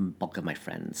bulk of my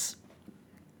friends.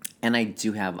 And I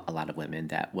do have a lot of women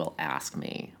that will ask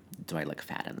me, do I look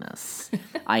fat in this?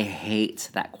 I hate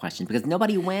that question because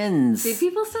nobody wins. Do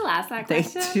people still ask that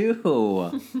question? They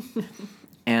do.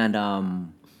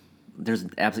 And there's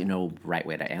absolutely no right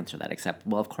way to answer that except,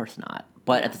 well, of course not.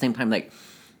 But at the same time, like,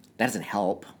 that doesn't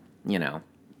help,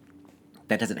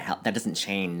 That doesn't help. That doesn't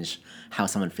change how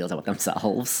someone feels about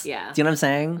themselves. Yeah. Do you know what I'm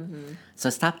saying? Mm-hmm. So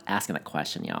stop asking that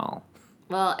question, y'all.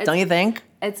 Well, don't you think?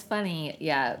 It's funny,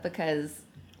 yeah, because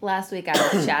last week I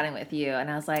was chatting with you, and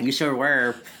I was like... You sure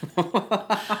were.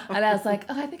 And I was like,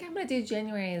 oh, I think I'm going to do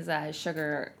January's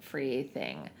sugar-free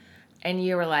thing. And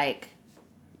you were like,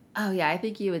 oh, yeah, I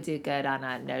think you would do good on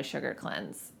a no-sugar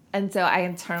cleanse. And so I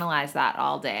internalized that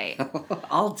all day.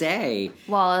 All day?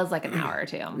 Well, it was like an hour or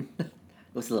two. It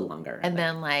was a little longer. And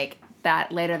then, like,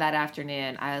 later that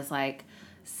afternoon, I was like,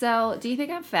 so, do you think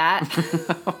I'm fat?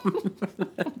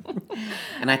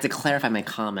 And I had to clarify my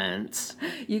comment.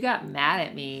 You got mad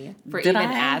at me for Did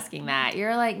even I? asking that.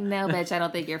 You're like, no, bitch, I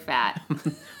don't think you're fat.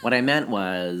 What I meant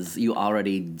was you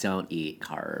already don't eat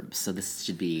carbs, so this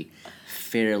should be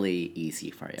fairly easy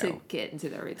for you. To get into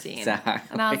the routine. Exactly.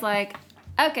 And I was like,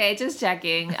 okay, just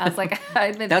checking. I was like,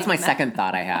 I've been That was my thinking second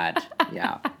thought I had.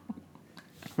 Yeah.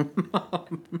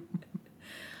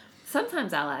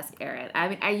 Sometimes I'll ask Erin. I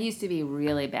mean, I used to be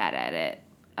really bad at it,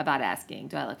 about asking,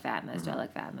 do I look fat in this? Do I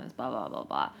look fat in this? Blah, blah, blah,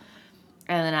 blah.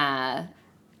 And then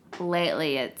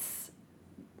lately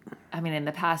in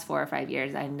the past 4 or 5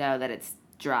 years, I know that it's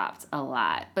dropped a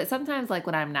lot. But sometimes, like,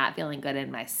 when I'm not feeling good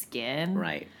in my skin,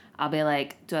 Right. I'll be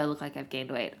like, do I look like I've gained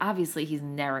weight? Obviously, he's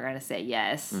never going to say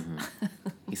yes. Mm-hmm.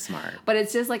 He's smart. But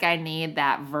it's just like I need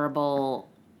that verbal,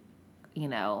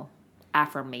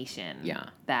 affirmation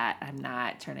that I'm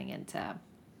not turning into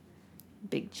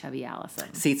big chubby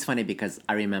Allison. See, it's funny because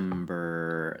I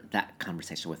remember that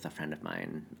conversation with a friend of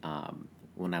mine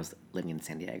when I was living in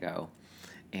San Diego.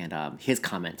 And his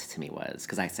comment to me was,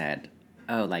 because I said,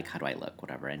 oh, like, how do I look,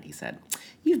 whatever. And he said,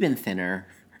 you've been thinner.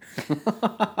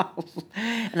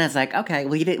 And I was like, okay.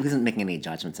 Well, he wasn't making any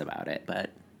judgments about it, but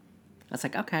I was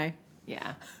like, okay.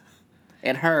 Yeah.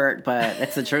 It hurt, but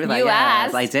it's the truth. You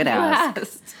asked. I did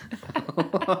ask.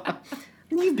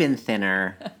 You've been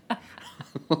thinner.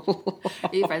 Are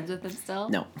you friends with him still?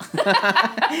 No.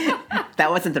 That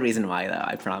wasn't the reason why, though,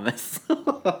 I promise.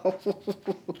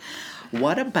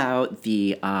 What about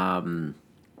the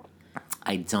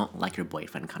I don't like your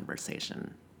boyfriend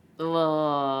conversation?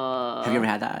 Ugh. Have you ever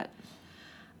had that?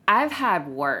 I've had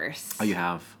worse. Oh, you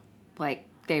have? Like,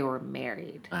 they were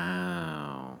married.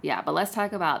 Oh. Yeah, but let's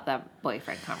talk about the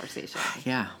boyfriend conversation.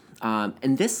 Yeah.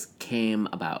 And this came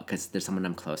about because there's someone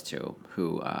I'm close to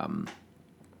who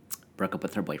broke up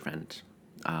with her boyfriend.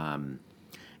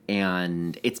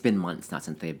 And it's been months now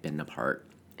since they've been apart.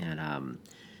 And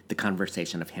the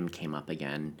conversation of him came up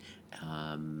again.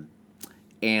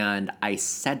 And I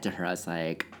said to her, I was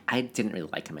like, I didn't really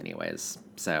like him anyways.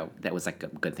 So that was like a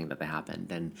good thing that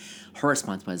happened. And her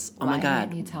response was, oh my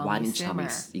God, why didn't you tell me?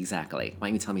 Exactly. Why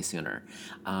didn't you tell me sooner?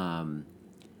 And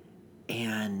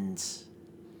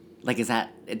like,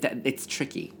 it's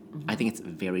tricky. Mm-hmm. I think it's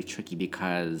very tricky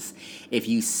because if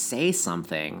you say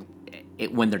something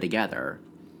when they're together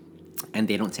and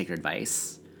they don't take your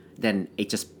advice, then it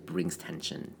just brings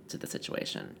tension to the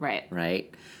situation. Right.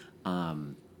 Right?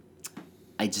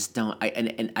 I just don't,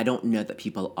 and I don't know that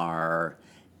people are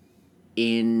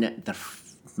in the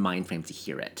mind frame to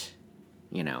hear it.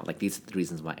 Like these are the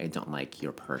reasons why I don't like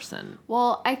your person.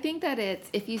 Well, I think that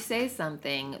if you say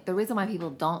something, the reason why people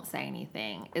don't say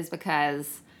anything is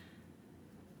because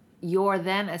you're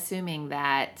then assuming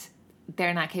that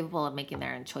they're not capable of making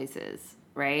their own choices,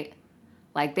 right?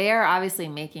 Like they are obviously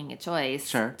making a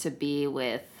choice to be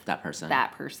with that person.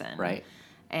 Right.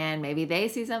 and maybe they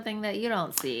see something that you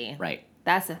don't see. Right.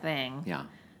 That's the thing. Yeah.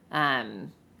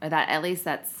 Or that, at least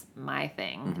that's my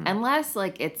thing. Unless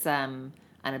like it's an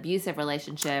abusive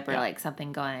relationship or like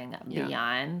something going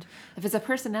beyond. If it's a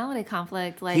personality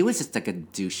conflict, like he was just like a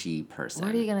douchey person.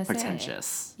 What are you gonna say?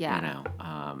 Pretentious. Yeah. You know.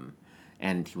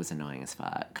 And he was annoying as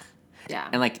fuck. Yeah.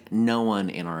 And like no one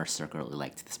in our circle really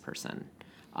liked this person.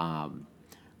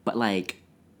 But like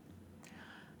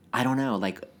I don't know,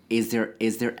 like is there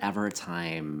ever a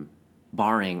time,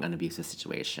 barring an abusive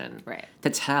situation, Right. to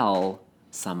tell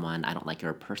someone I don't like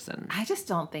your person? I just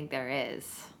don't think there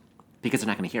is. Because they're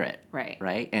not going to hear it. Right.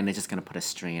 Right? And it's just going to put a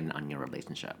strain on your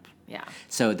relationship. Yeah.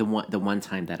 So the one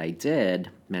time that I did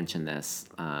mention this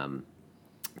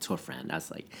to a friend, I was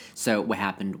like, so what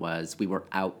happened was we were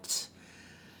out,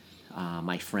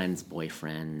 my friend's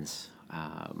boyfriend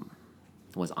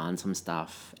was on some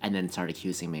stuff and then started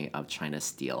accusing me of trying to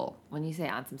steal. When you say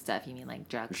on some stuff, you mean like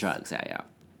drugs? Drugs, yeah.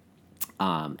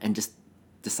 And just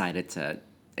decided to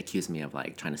accuse me of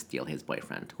like trying to steal his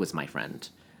boyfriend, who was my friend,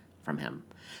 from him.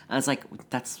 I was like,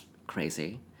 that's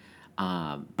crazy.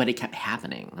 But it kept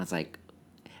happening. I was like,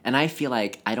 and I feel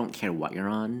like I don't care what you're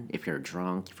on. If you're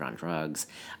drunk, if you're on drugs,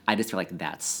 I just feel like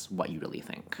that's what you really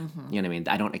think. You know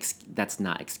what I mean? That's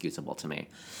not excusable to me.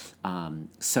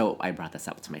 So I brought this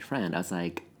up to my friend. I was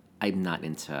like, I'm not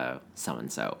into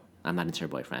so-and-so. I'm not into your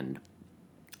boyfriend.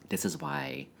 This is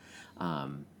why.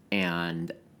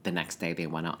 And the next day they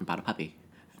went out and bought a puppy.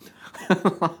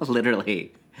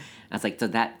 Literally. I was like, so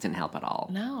that didn't help at all.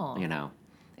 No. You know?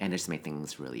 And it just made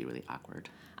things really, really awkward.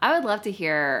 I would love to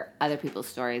hear other people's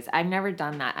stories. I've never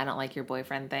done that I don't like your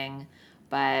boyfriend thing,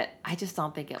 but I just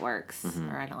don't think it works.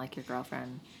 Or I don't like your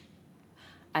girlfriend.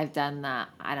 I've done that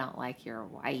I don't like your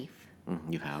wife.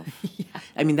 You have? Yeah.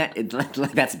 I mean,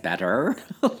 that's better.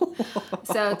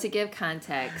 So to give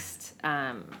context,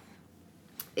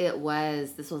 this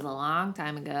was a long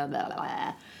time ago, blah, blah,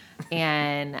 blah,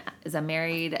 and it was a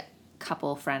married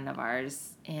couple friend of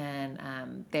ours,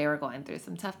 and they were going through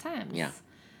some tough times. Yeah.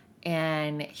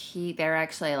 And they're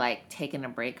actually like taking a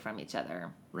break from each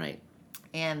other. Right.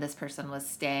 And this person was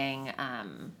staying at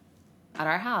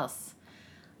our house.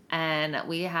 And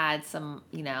we had some,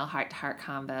 heart-to-heart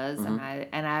combos,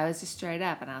 and I was just straight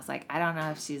up, and I was like, I don't know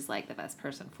if she's like the best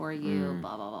person for you,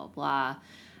 blah, blah, blah, blah.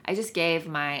 I just gave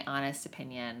my honest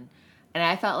opinion, and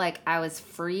I felt like I was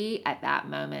free at that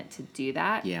moment to do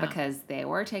that because they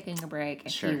were taking a break,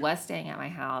 and he was staying at my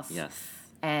house. Yes.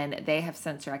 And they have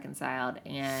since reconciled,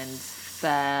 and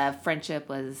the friendship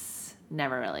was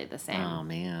never really the same. Oh,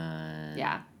 man.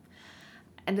 Yeah.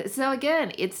 And so,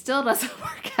 again, it still doesn't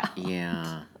work out.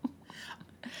 Yeah.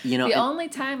 The only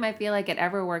time I feel like it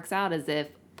ever works out is if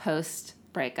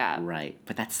post-breakup. Right.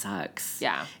 But that sucks.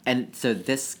 Yeah. And so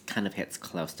this kind of hits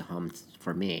close to home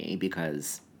for me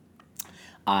because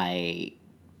I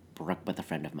broke up with a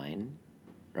friend of mine,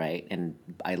 right? And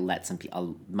I let some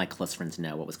people, my close friends,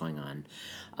 know what was going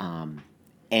on.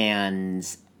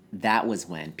 And that was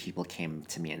when people came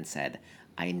to me and said,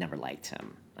 I never liked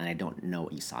him, and I don't know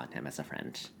what you saw in him as a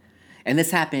friend. And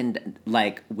this happened,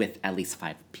 like, with at least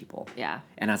 5 people. Yeah.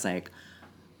 And I was like,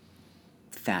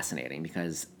 fascinating,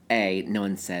 because A, no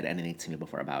one said anything to me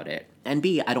before about it, and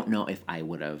B, I don't know if I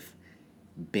would have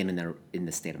been in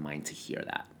the state of mind to hear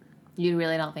that. You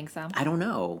really don't think so? I don't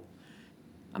know.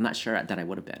 I'm not sure that I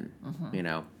would have been,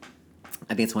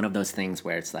 I think it's one of those things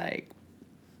where it's like,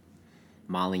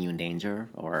 Molly, you in danger,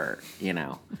 or,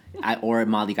 or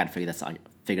Molly, you got to figure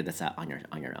this out on your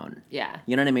own. Yeah.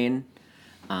 You know what I mean?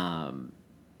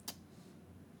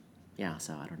 Yeah,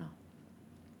 so I don't know.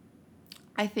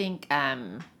 I think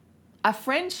a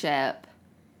friendship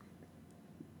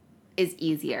is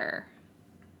easier.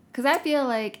 Because I feel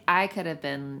like I could have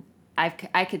been...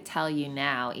 I could tell you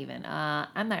now, even,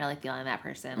 I'm not really feeling that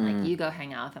person. Like, you go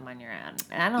hang out with them on your own.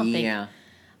 And I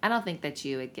don't think that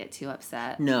you would get too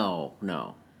upset. No.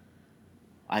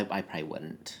 I probably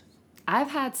wouldn't.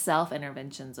 I've had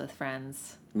self-interventions with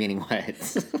friends. Meaning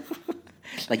what?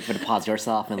 Like, you would pause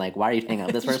yourself and like, why are you hanging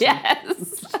out with this person?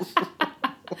 Yes.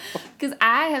 Because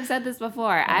I have said this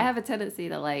before. I have a tendency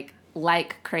to like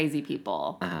crazy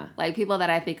people. Like people that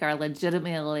I think are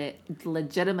legitimately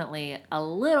a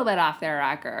little bit off their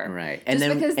rocker. Right. And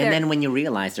then when you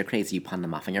realize they're crazy, you pawn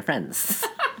them off on your friends.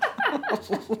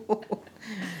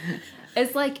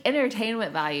 It's like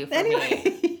entertainment value for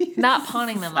me. Not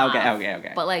pawning them off.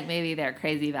 Okay. But like maybe they're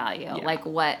crazy value. Yeah. Like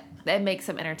what that makes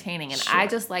them entertaining. And I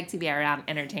just like to be around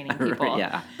entertaining people.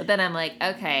 Yeah. But then I'm like,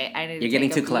 okay, I need to You're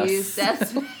getting take too a few close.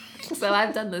 steps back. So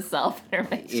I've done the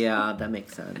self-intervention. Yeah, that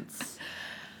makes sense.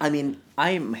 I mean,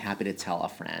 I'm happy to tell a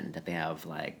friend that they have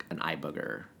like an eye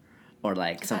booger, or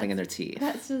like something in their teeth.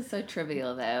 That's just so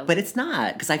trivial, though. But it's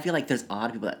not, because I feel like there's a lot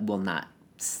of people that will not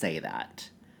say that.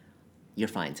 You're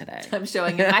fine today. I'm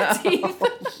showing you my teeth.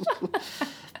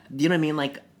 You know what I mean?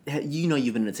 Like, you know,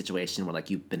 you've been in a situation where like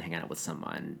you've been hanging out with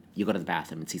someone, you go to the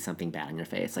bathroom and see something bad in your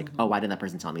face, like, oh, why didn't that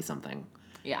person tell me something?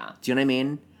 Yeah. Do you know what I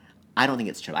mean? I don't think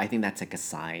it's true. I think that's like a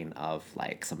sign of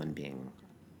like someone being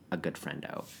a good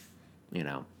friendo, you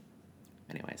know?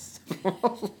 Anyways.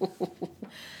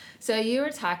 So you were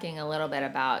talking a little bit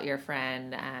about your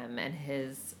friend and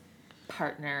his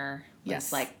partner was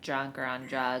Yes. like drunk or on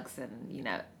drugs and, you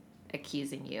know,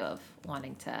 accusing you of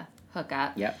wanting to hook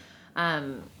up. Yep.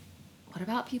 What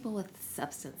about people with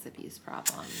substance abuse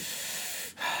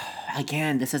problems?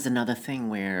 Again, this is another thing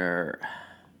where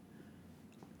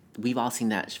we've all seen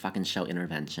that fucking show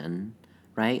Intervention,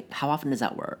 right? How often does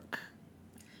that work?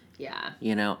 Yeah.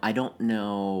 You know, I don't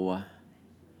know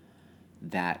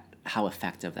how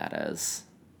effective that is.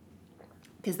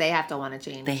 Because they have to want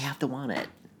to change. They have to want it.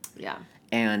 Yeah.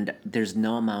 And there's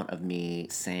no amount of me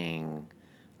saying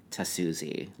to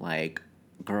Susie, like,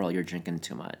 girl, you're drinking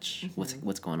too much.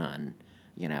 What's going on?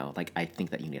 You know, like, I think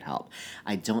that you need help.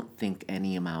 I don't think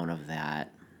any amount of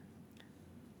that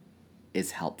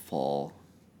is helpful,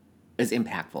 is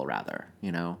impactful, rather,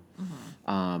 you know?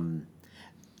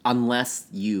 Unless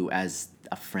you, as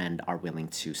a friend, are willing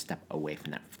to step away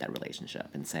from that relationship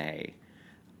and say,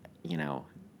 you know,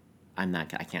 I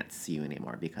can't see you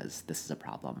anymore because this is a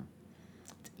problem.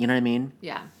 You know what I mean?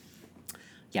 Yeah.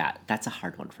 Yeah, that's a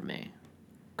hard one for me,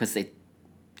 because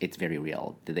it's very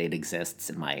real. It exists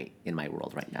in my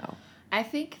world right now. I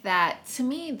think that, to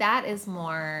me, that is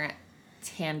more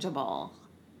tangible.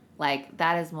 Like,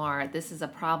 that is more, this is a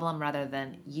problem rather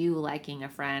than you liking a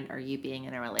friend or you being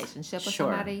in a relationship with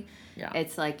Sure. somebody. Yeah.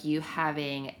 It's like you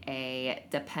having a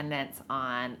dependence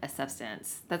on a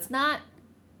substance that's not,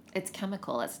 it's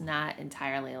chemical. It's not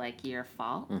entirely like your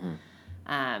fault.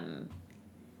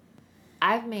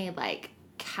 I've made like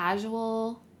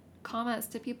casual comments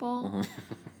to people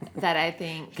that I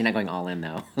think, You're not going all in,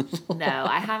 though. no,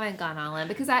 I haven't gone all in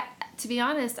because to be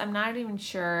honest, I'm not even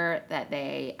sure that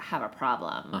they have a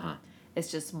problem.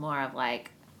 It's just more of like,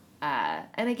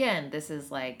 and again, this is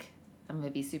like, I'm going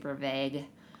to be super vague.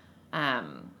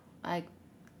 Like,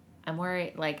 I'm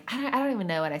worried, like, I don't even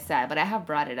know what I said, but I have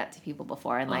brought it up to people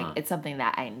before, and like, it's something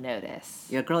that I notice.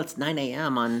 Yeah, girl, it's 9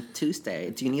 a.m. on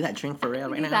Tuesday. Do you need that drink for real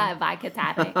right Need now? that vodka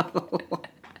tonic.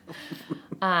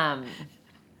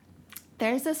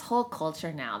 There's this whole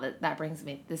culture now that brings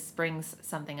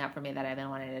something up for me that I've been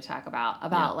wanting to talk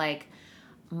about like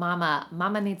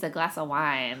mama needs a glass of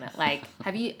wine. Like,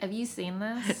 have you seen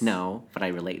this? No, but I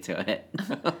relate to it.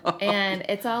 And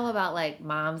it's all about like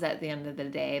moms at the end of the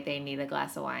day, they need a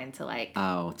glass of wine to like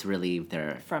to relieve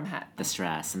the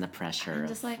stress and the pressure. I'm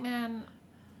just like, man,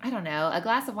 I don't know. A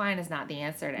glass of wine is not the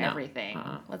answer to everything.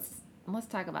 Let's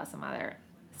talk about some other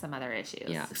issues.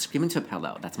 Yeah, scream into a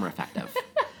pillow. That's more effective.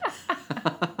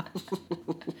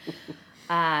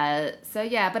 So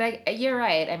yeah, but you're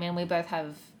right. I mean, we both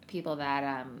have people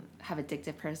that have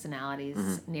addictive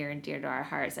personalities near and dear to our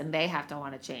hearts, and they have to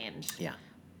want to change. Yeah.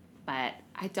 But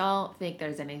I don't think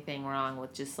there's anything wrong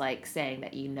with just like saying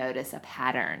that you notice a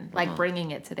pattern, like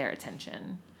bringing it to their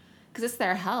attention, because it's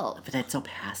their help. But that's so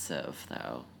passive,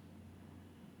 though.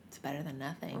 It's better than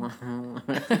nothing. What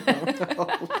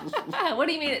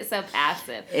do you mean it's so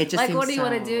passive? It just like, what do seems you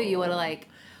want to do? so- You want to like,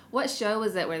 what show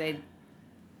was it where they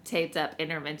taped up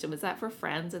Intervention? Was that for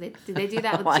Friends? Or did they do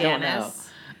that with I Janice? don't know.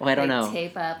 Oh, I don't Like, know.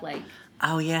 tape up like.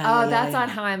 Oh, yeah. Oh, yeah, that's yeah. on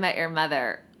How I Met Your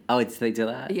Mother. Oh, they do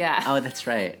that? Yeah. Oh, that's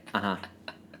right.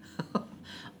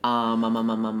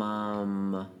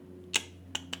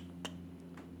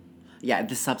 Yeah,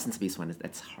 the substance abuse one,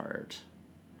 it's hard.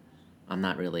 I'm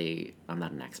not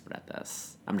an expert at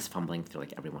this. I'm just fumbling through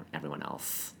like everyone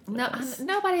else. with No, this.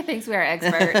 nobody thinks we are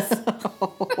experts.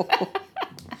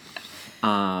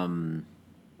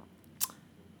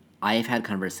 I've had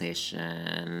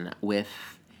conversation with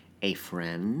a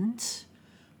friend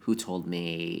who told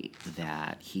me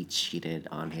that he cheated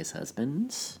on his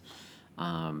husband,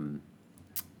 and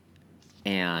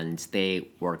they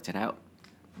worked it out.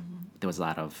 There was a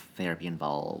lot of therapy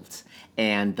involved,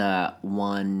 and the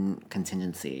one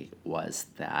contingency was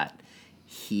that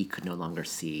he could no longer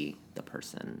see the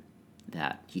person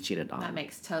that he cheated on. That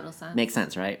makes total sense. Makes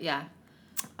sense, right? Yeah.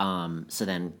 So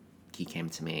then he came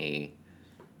to me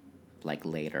like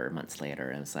months later,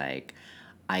 and was like,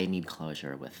 I need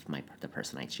closure with the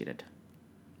person I cheated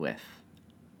with.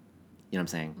 You know what I'm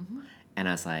saying? And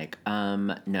I was like,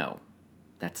 no,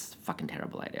 that's a fucking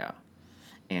terrible idea.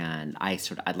 And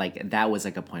that was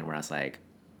like a point where I was like,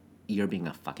 you're being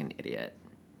a fucking idiot,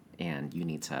 and you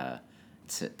need to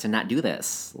to not do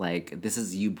this. Like, this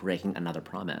is you breaking another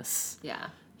promise Yeah.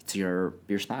 to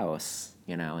your spouse,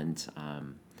 and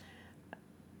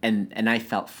I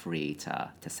felt free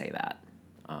to say that.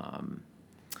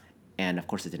 And of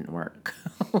course it didn't work.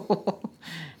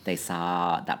 They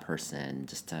saw that person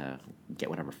just to get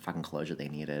whatever fucking closure they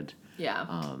needed.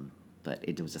 Yeah. But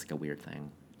it was just a weird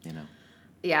thing,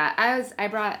 Yeah, I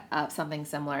brought up something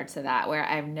similar to that where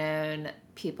I've known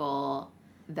people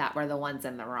that were the ones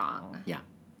in the wrong. Yeah.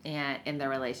 And in their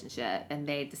relationship, and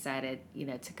they decided,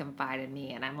 to confide in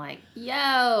me, and I'm like,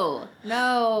 yo,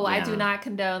 no, I do not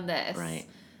condone this. Right.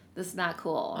 This is not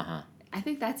cool. Uh-huh. I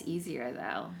think that's easier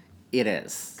though. It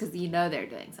is. Because they're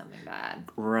doing something bad.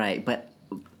 Right, but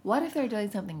What if they're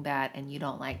doing something bad and you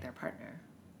don't like their partner?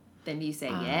 Then you say,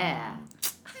 yeah.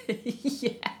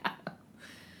 Yeah.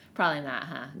 Probably not,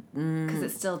 huh? Because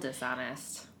it's still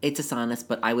dishonest. It's dishonest,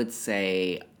 but I would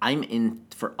say I'm in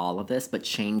for all of this, but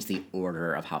change the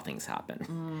order of how things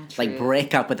happen. Like,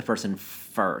 break up with the person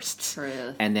first.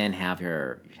 Truth. And then have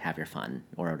your fun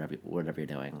or whatever you're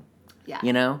doing.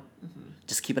 Yeah.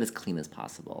 Just keep it as clean as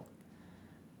possible.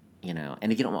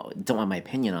 And if you don't want my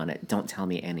opinion on it, don't tell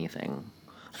me anything.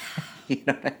 You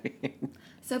know what I mean?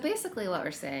 So basically what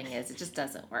we're saying is it just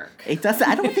doesn't work. It doesn't.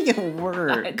 I don't think it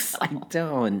works. I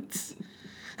don't.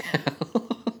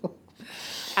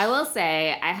 I will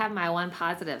say I have my one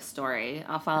positive story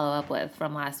I'll follow up with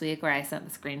from last week where I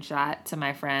sent the screenshot to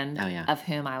my friend of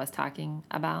whom I was talking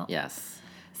about. Yes.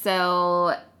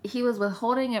 So he was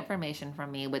withholding information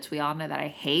from me, which we all know that I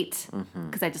hate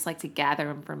because I just like to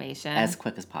gather information. As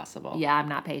quick as possible. Yeah, I'm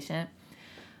not patient.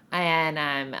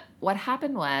 And what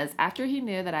happened was, after he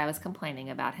knew that I was complaining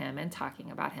about him and talking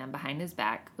about him behind his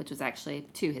back, which was actually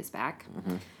to his back,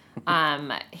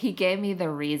 he gave me the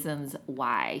reasons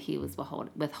why he was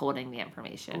withholding the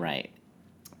information. Right.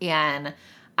 And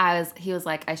he was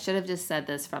like, I should have just said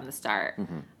this from the start.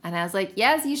 And I was like,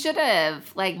 yes, you should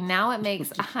have. Like, now it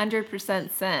makes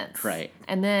 100% sense. Right.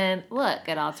 And then, look,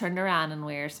 it all turned around and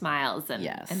we're smiles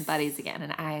and buddies again.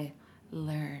 And I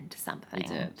learned something. You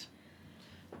did.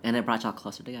 And it brought y'all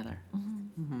closer together.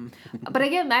 But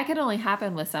again, that can only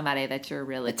happen with somebody that you're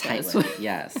really close with.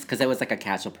 Yes, because it was like a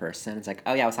casual person. It's like,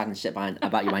 oh yeah, I was talking shit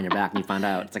about you behind your back, and you found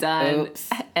out. It's like, done. Oops.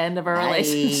 End of a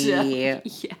relationship.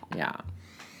 Yeah.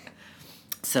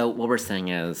 So what we're saying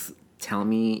is, tell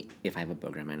me if I have a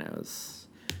booger in my nose.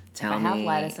 Tell me if I have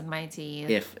lettuce in my teeth.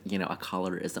 If a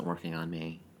color isn't working on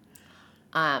me.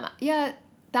 Yeah.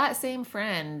 That same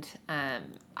friend,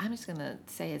 I'm just going to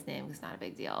say his name because it's not a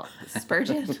big deal.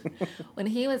 Spurgeon. When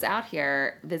he was out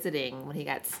here visiting, when he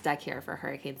got stuck here for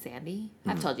Hurricane Sandy,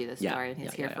 I've told you this story, and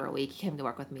he's here for a week. He came to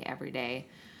work with me every day.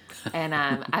 And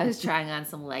I was trying on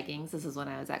some leggings. This is when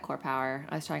I was at Core Power.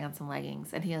 I was trying on some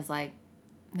leggings, and he was like,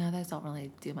 no, those don't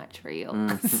really do much for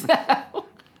you. So,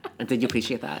 did you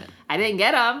appreciate that? I didn't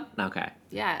get them. Okay.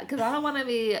 Yeah, because I don't want to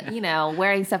be,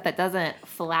 wearing stuff that doesn't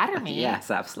flatter me.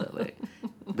 Yes, absolutely.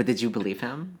 But did you believe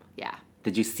him? Yeah.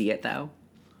 Did you see it, though?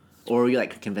 Or were you,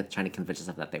 like, trying to convince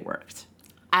yourself that they worked?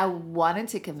 I wanted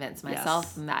to convince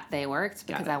myself that they worked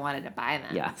because I wanted to buy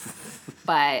them. Yes.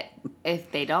 But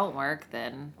if they don't work,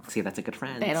 then... See, that's a good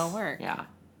friend. They don't work. Yeah.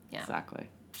 Exactly.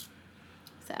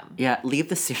 So... Yeah, leave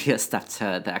the serious stuff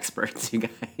to the experts, you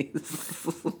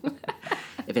guys.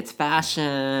 If it's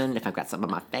fashion, if I've got something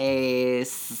on my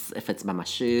face, if it's about my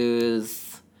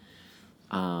shoes,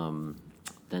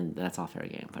 then that's all fair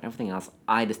game. But everything else,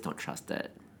 I just don't trust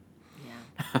it.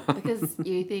 Yeah. Because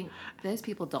you think those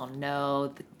people don't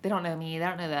know. They don't know me. They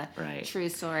don't know the true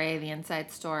story, the inside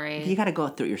story. You got to go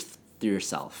through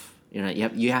yourself.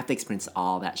 You have to experience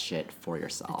all that shit for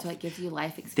yourself. That's what gives you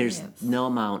life experience. There's no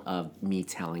amount of me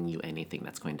telling you anything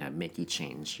that's going to make you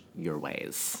change your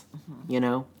ways.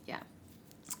 Yeah.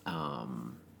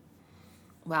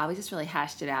 Wow, we just really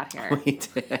hashed it out here. We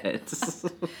did. So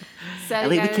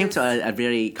we came to a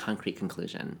very concrete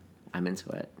conclusion. I'm into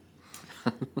it.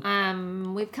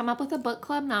 We've come up with a book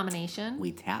club nomination.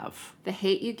 We have. The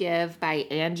Hate You Give by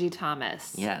Angie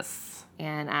Thomas. Yes.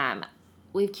 And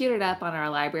we've queued it up on our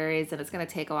libraries, and it's going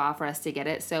to take a while for us to get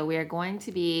it. So we're going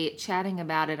to be chatting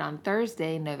about it on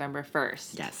Thursday, November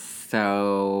 1st. Yes.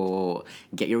 So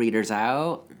get your readers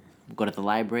out. Go to the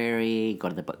library. Go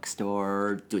to the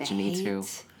bookstore. Do what you need to.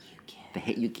 The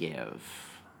Hate You Give.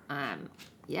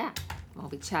 Yeah. We'll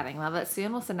be chatting about it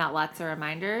soon. We'll send out lots of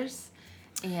reminders.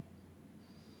 And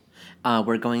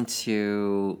we're going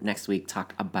to, next week,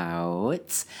 talk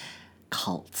about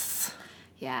cults.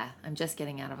 Yeah, I'm just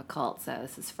getting out of a cult, so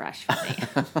this is fresh for me.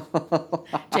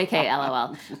 JK,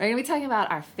 LOL. We're going to be talking about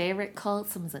our favorite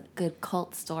cults, some good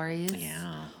cult stories.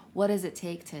 Yeah. What does it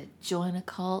take to join a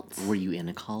cult? Were you in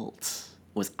a cult?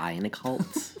 Was I in a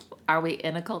cult? Are we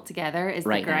in a cult together? Is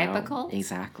Right the Gripe now? a cult?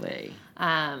 Exactly.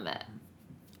 I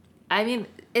mean,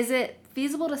 is it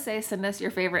feasible to say send us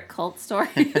your favorite cult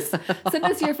stories? Send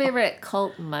us your favorite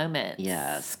cult moments.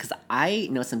 Yes, because I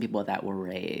know some people that were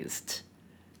raised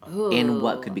Ooh, in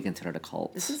what could be considered a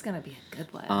cult. This is going to be a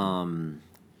good one.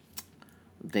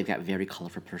 They've got very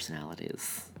colorful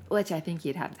personalities. Which I think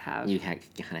you'd have to have. You had,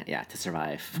 yeah, to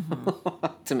survive,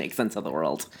 to make sense of the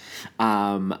world.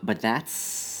 But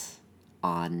that's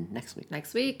on next week.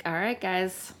 Next week. All right,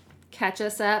 guys. Catch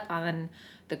us up on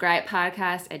the Gripe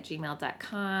Podcast at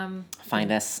gmail.com.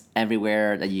 Find us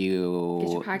everywhere that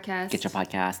you Get your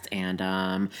podcast.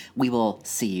 And we will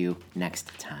see you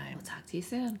next time. We'll talk to you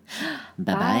soon.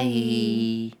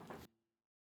 Bye-bye. Bye.